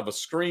in kind of a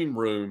screen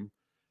room,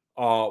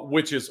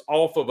 which is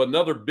off of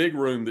another big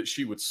room that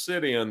she would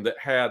sit in that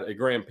had a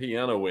grand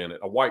piano in it,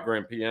 a white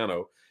grand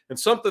piano. And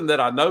something that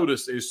I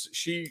noticed is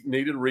she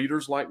needed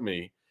readers like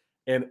me.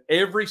 And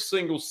every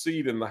single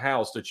seat in the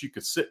house that you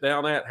could sit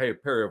down at had a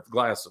pair of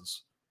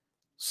glasses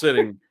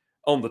sitting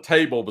on the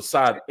table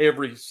beside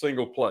every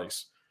single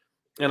place.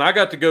 And I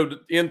got to go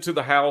into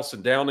the house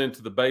and down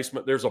into the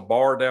basement. There's a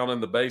bar down in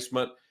the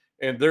basement,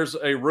 and there's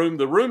a room.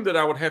 The room that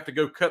I would have to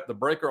go cut the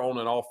breaker on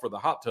and off for the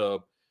hot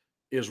tub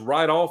is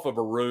right off of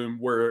a room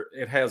where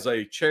it has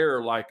a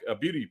chair, like a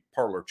beauty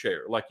parlor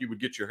chair, like you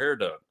would get your hair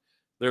done.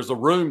 There's a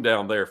room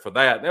down there for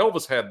that. And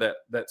Elvis had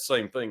that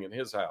same thing in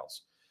his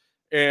house.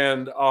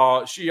 And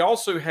she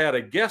also had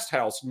a guest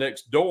house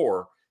next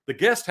door. The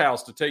guest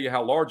house, to tell you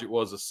how large it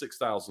was, is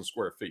 6,000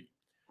 square feet.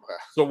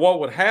 So what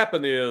would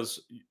happen is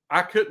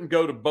I couldn't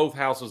go to both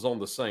houses on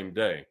the same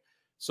day.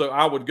 So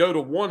I would go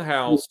to one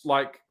house,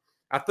 like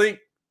I think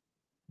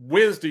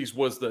Wednesdays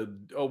was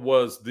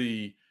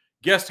the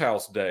guest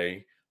house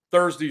day.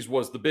 Thursdays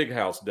was the big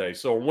house day.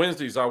 So on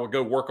Wednesdays, I would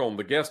go work on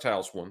the guest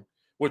house one,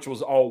 which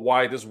was all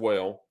white as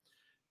well.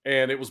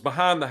 And it was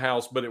behind the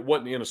house, but it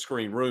wasn't in a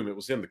screen room. It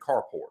was in the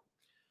carport.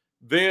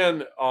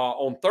 Then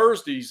on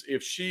Thursdays,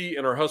 if she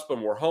and her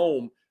husband were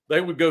home,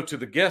 they would go to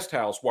the guest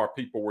house while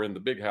people were in the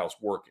big house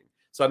working.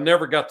 So I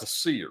never got to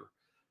see her.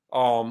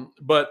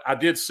 But I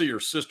did see her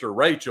sister,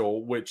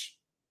 Rachel, which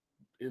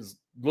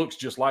looks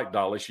just like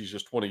Dolly. She's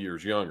just 20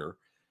 years younger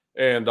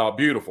and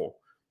beautiful.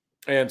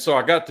 And so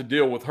I got to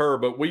deal with her,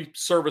 but we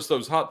serviced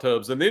those hot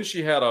tubs. And then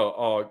she had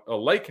a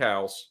lake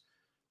house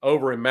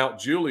over in Mount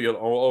Juliet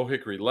on Old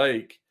Hickory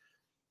Lake.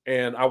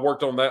 And I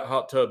worked on that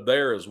hot tub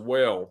there as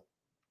well.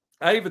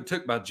 I even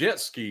took my jet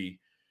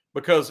ski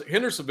because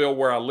Hendersonville,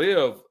 where I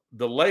live,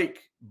 the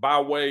lake by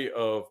way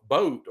of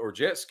boat or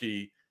jet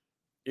ski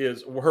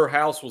is her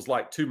house was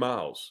like 2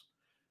 miles.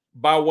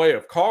 By way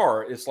of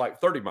car, it's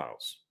like 30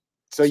 miles.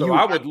 So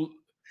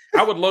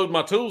I would load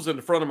my tools in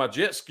the front of my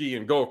jet ski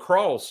and go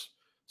across,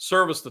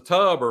 service the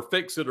tub or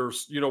fix it or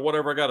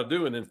whatever I got to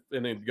do, and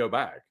then go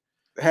back.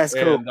 That's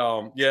cool.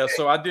 And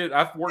so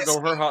I worked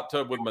on her hot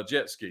tub with my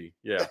jet ski.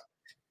 Yeah.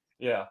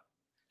 Yeah.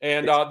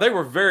 And they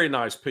were very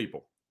nice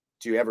people.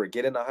 Do you ever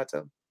get in a hot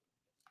tub?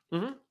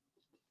 Mm-hmm.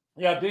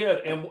 Yeah, I did.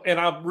 And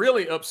I'm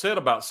really upset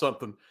about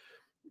something.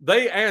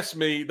 They asked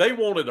me, they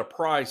wanted a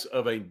price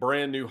of a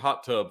brand new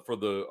hot tub for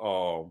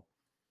the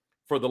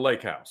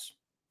lake house.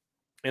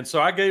 And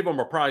so I gave them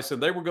a price,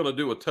 and they were going to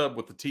do a tub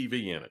with the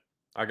TV in it.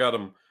 I got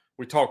them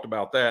we talked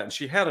about that. And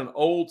she had an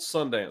old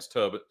Sundance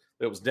tub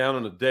that was down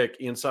in a deck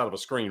inside of a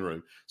screen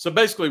room. So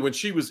basically, when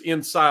she was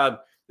inside,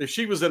 if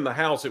she was in the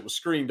house, it was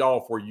screened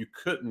off where you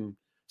couldn't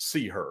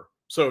see her.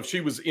 So if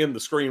she was in the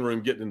screen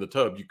room getting in the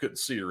tub, you couldn't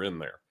see her in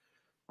there.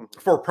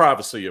 For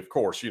privacy, of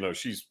course, you know,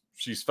 she's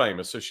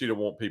famous, so she didn't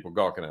want people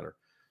gawking at her.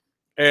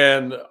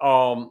 And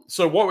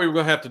so what we were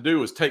going to have to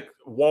do is take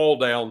the wall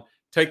down,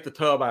 take the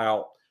tub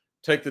out,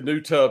 take the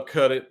new tub,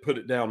 cut it, put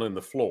it down in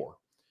the floor.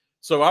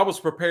 So I was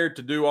prepared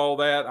to do all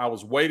that. I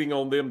was waiting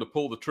on them to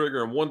pull the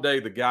trigger. And one day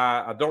the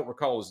guy, I don't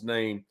recall his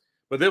name,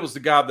 but it was the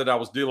guy that I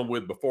was dealing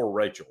with before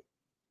Rachel.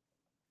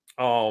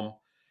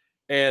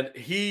 And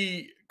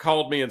he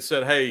called me and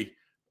said, hey,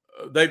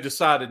 they've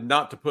decided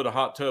not to put a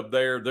hot tub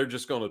there. They're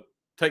just going to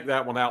take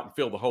that one out and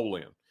fill the hole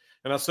in.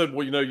 And I said,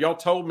 well, you know, y'all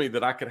told me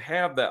that I could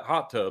have that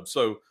hot tub.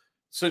 So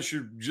since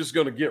you're just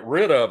going to get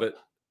rid of it,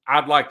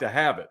 I'd like to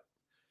have it.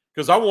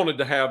 Because I wanted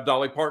to have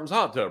Dolly Parton's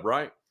hot tub,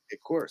 right?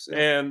 Of course.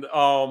 Yeah.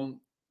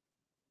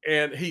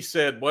 And he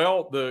said,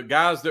 well, the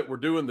guys that were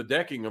doing the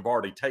decking have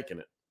already taken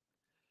it.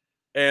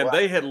 And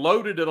they had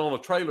loaded it on a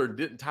trailer and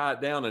didn't tie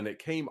it down, and it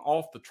came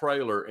off the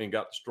trailer and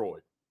got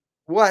destroyed.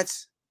 What?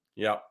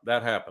 Yeah,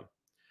 that happened.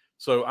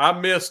 So I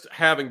missed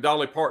having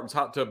Dolly Parton's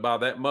hot tub by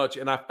that much,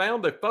 and I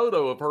found a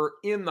photo of her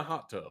in the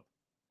hot tub,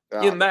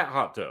 in that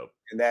hot tub.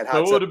 In that hot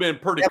tub. So it would have been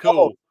pretty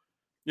cool.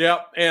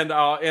 Yeah, and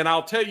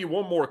I'll tell you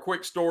one more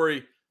quick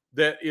story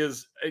that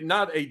is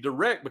not a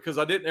direct, because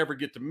I didn't ever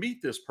get to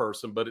meet this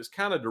person, but it's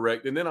kind of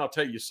direct. And then I'll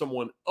tell you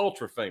someone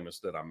ultra famous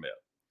that I met.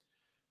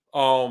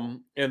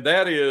 And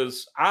that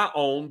is, I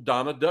own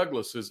Donna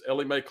Douglas's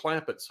Ellie Mae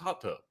Clampett's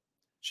hot tub.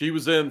 She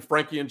was in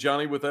Frankie and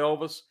Johnny with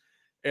Elvis.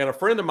 And a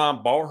friend of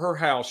mine bought her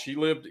house. She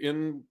lived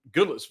in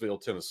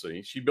Goodlettsville,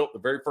 Tennessee. She built the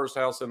very first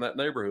house in that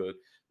neighborhood.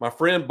 My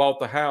friend bought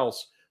the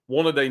house,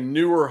 wanted a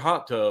newer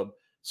hot tub.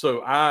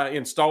 So I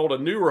installed a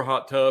newer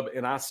hot tub,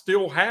 and I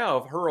still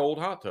have her old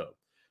hot tub.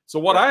 So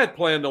what I had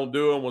planned on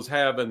doing was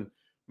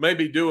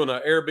maybe doing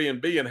an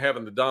Airbnb and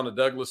having the Donna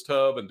Douglas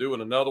tub and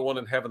doing another one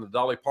and having the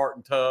Dolly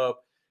Parton tub.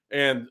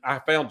 And I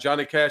found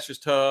Johnny Cash's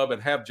tub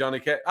and have Johnny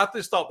Cash. I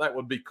just thought that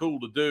would be cool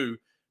to do.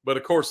 But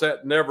of course,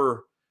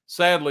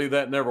 sadly,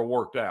 that never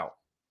worked out.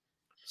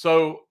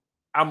 So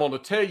I'm going to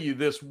tell you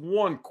this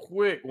one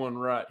quick one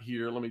right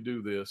here. Let me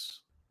do this.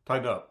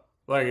 Tighten up.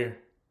 Thank you.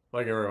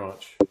 Thank you very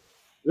much.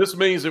 This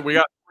means that we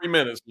got 3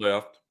 minutes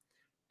left.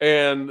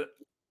 And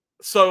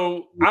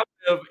so I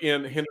live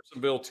in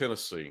Hendersonville,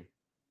 Tennessee.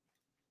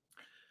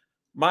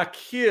 My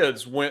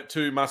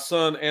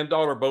son and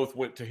daughter both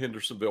went to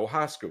Hendersonville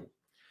High School.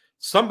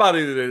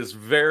 Somebody that is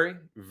very,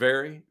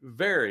 very,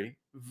 very,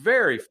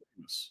 very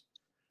famous,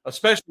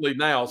 especially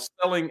now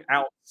selling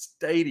out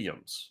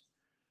stadiums,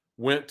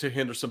 went to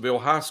Hendersonville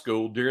High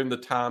School during the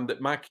time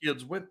that my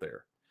kids went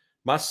there.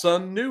 My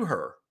son knew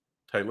her,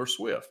 Taylor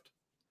Swift.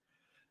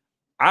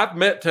 I've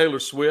met Taylor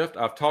Swift.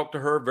 I've talked to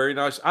her. Very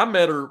nice. I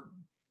met her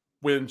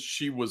when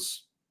she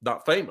was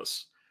not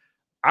famous.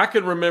 I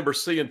can remember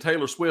seeing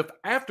Taylor Swift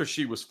after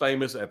she was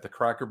famous at the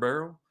Cracker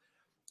Barrel,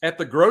 at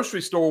the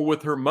grocery store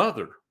with her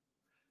mother,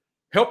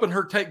 helping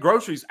her take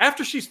groceries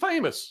after she's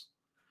famous.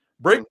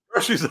 Bring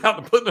groceries out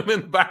and put them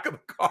in the back of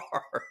the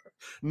car.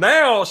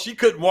 Now she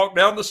couldn't walk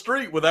down the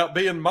street without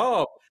being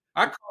mobbed.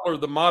 I call her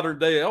the modern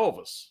day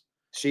Elvis.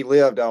 She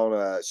lived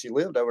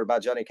over by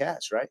Johnny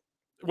Cash, right?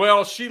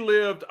 Well, she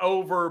lived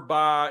over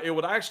by, it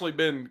would actually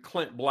been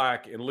Clint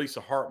Black and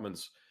Lisa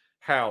Hartman's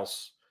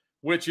house,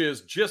 which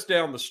is just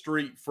down the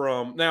street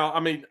from, now, I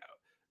mean,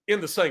 in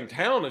the same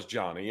town as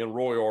Johnny and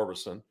Roy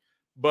Orbison,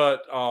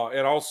 but,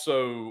 and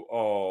also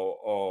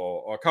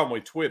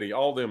Conway Twitty,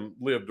 all of them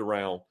lived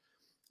around.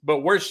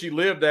 But where she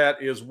lived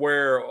at is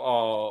where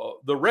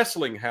the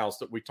wrestling house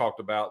that we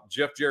talked about,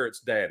 Jeff Jarrett's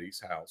daddy's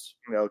house.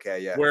 Okay,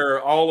 yeah.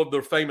 Where all of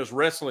the famous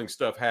wrestling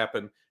stuff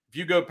happened. If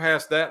you go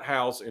past that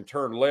house and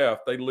turn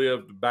left, they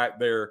lived back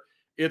there.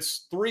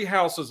 It's 3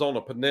 houses on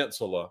a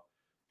peninsula,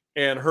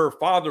 and her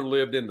father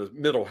lived in the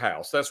middle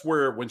house. That's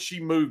where, when she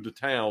moved to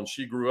town,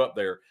 she grew up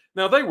there.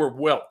 Now, they were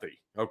wealthy,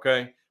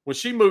 okay? When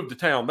she moved to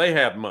town, they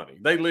had money.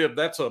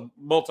 That's a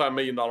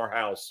multi-million-dollar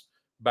house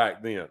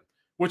back then,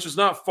 which is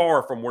not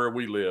far from where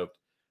we lived.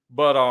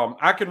 But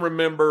I can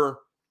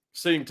remember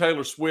seeing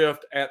Taylor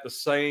Swift at the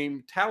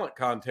same talent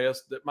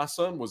contest that my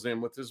son was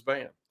in with his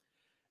band.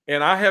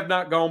 And I have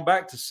not gone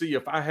back to see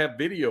if I have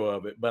video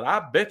of it, but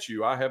I bet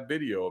you I have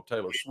video of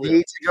Taylor Swift. You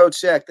need to go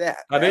check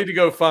that. I need to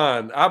go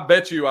find. I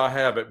bet you I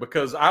have it,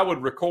 because I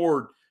would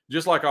record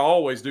just like I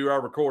always do. I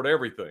record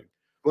everything.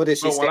 Well, did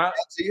she stand out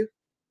to you?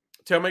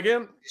 Tell me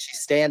again. Did she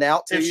stand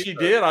out to you? If she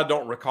did, I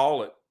don't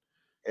recall it.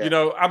 Yeah. You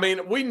know, I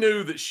mean, we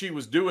knew that she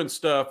was doing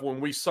stuff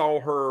when we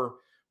saw her,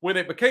 when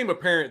it became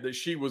apparent that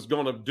she was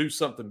going to do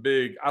something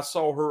big. I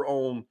saw her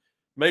on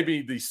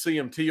maybe the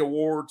CMT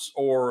Awards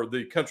or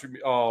the country,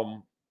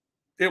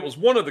 it was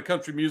one of the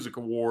country music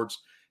awards,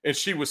 and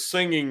she was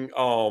singing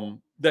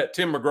that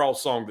Tim McGraw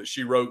song that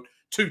she wrote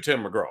to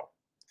Tim McGraw.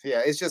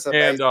 Yeah, it's just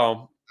amazing. And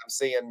I'm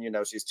seeing,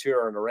 she's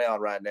touring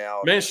around right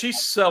now. Man,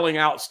 she's selling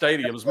out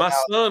stadiums. My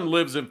son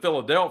lives in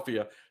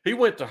Philadelphia. He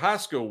went to high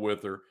school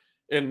with her,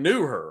 and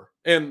knew her.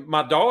 And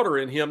my daughter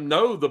and him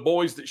know the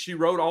boys that she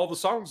wrote all the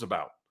songs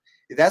about.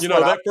 That's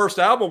that first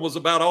album was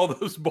about all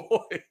those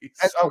boys.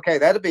 Okay,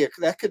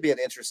 that could be an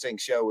interesting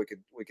show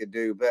we could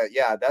do. But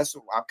yeah,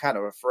 I'm kind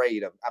of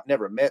afraid of. I've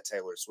never met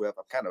Taylor Swift.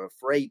 I'm kind of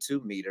afraid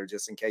to meet her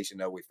just in case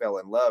we fell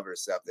in love or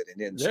something. And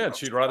then and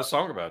she'd write a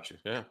song about you.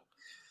 Yeah.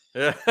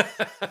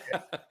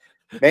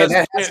 Man,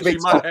 that has to be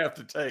might have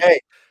to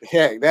take.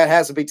 Hey, that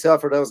has to be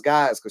tough for those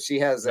guys because she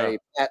has a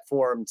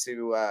platform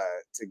to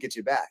get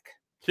you back.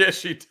 Yes,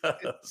 she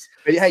does.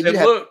 But hey,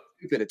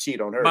 you could have cheated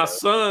on her. My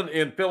son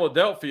in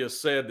Philadelphia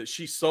said that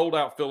she sold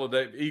out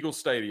Philadelphia Eagle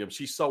Stadium.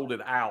 She sold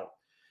it out.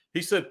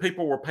 He said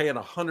people were paying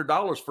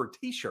 $100 for a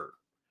T-shirt,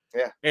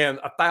 and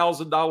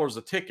 $1,000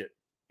 a ticket.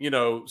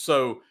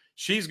 So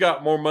she's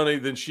got more money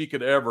than she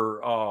could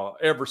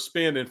ever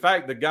spend. In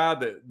fact, the guy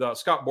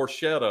Scott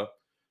Borchetta,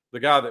 the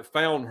guy that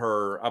found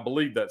her, I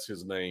believe that's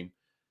his name,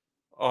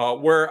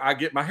 where I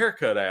get my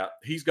haircut at,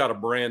 he's got a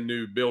brand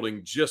new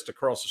building just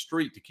across the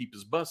street to keep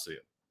his bus in.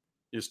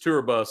 His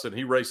tour bus, and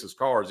he races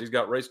cars. He's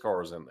got race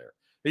cars in there.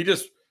 He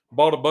just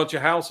bought a bunch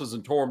of houses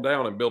and tore them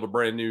down and built a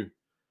brand new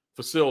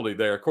facility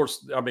there. Of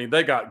course, I mean,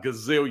 they got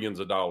gazillions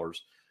of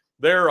dollars.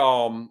 They're,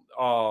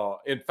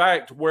 in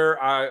fact,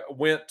 where I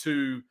went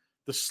to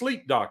the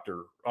sleep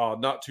doctor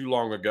not too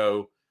long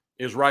ago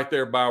is right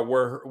there by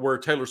where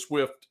Taylor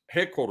Swift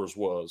headquarters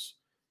was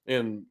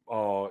in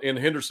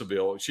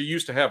Hendersonville. She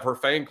used to have her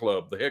fan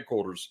club. The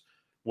headquarters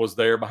was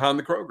there behind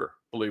the Kroger,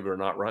 believe it or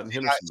not, right in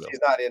Hendersonville. She's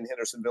not in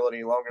Hendersonville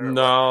any longer?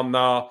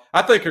 No.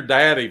 I think her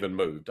dad even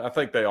moved. I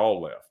think they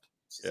all left.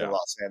 She's in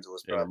Los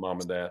Angeles, her mom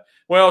and dad.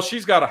 Well,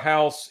 she's got a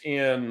house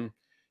in,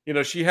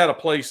 she had a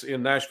place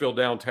in Nashville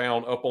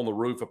downtown up on the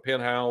roof, a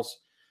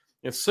penthouse.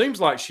 It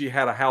seems like she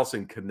had a house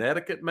in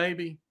Connecticut,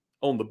 maybe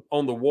on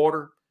the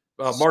water,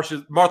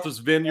 Martha's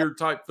Vineyard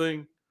type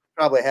thing.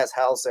 Probably has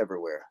house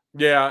everywhere.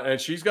 Yeah, and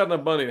she's got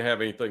enough money to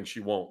have anything she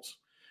wants.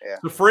 Yeah.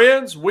 So,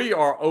 friends, we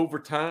are over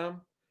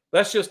time.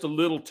 That's just a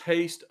little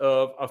taste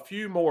of a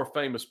few more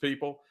famous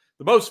people.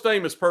 The most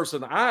famous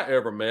person I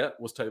ever met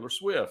was Taylor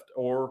Swift,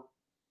 or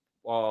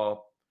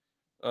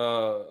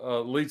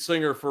lead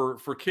singer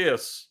for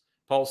Kiss,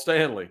 Paul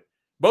Stanley.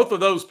 Both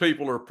of those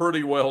people are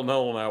pretty well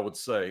known, I would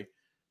say.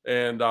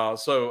 And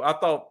so I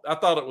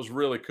thought it was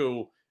really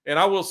cool. And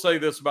I will say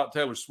this about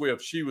Taylor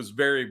Swift: she was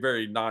very,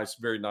 very nice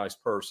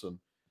person.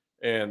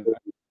 And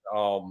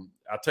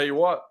I tell you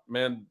what,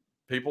 man,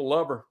 people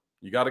love her.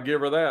 You got to give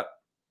her that.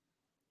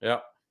 Yeah.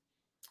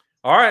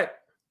 All right.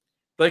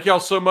 Thank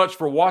y'all so much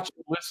for watching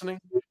and listening.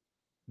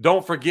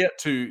 Don't forget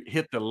to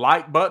hit the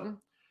like button.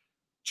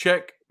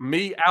 Check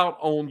me out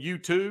on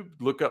YouTube.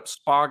 Look up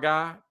Spa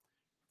Guy.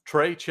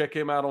 Trey, check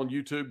him out on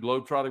YouTube,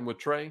 Globetrotting with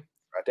Trey.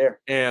 Right there.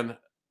 And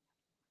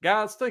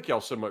guys, thank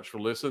y'all so much for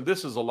listening.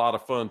 This is a lot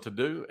of fun to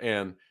do.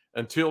 And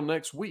until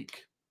next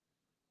week,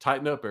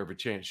 tighten up every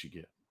chance you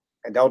get.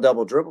 And don't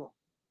double dribble.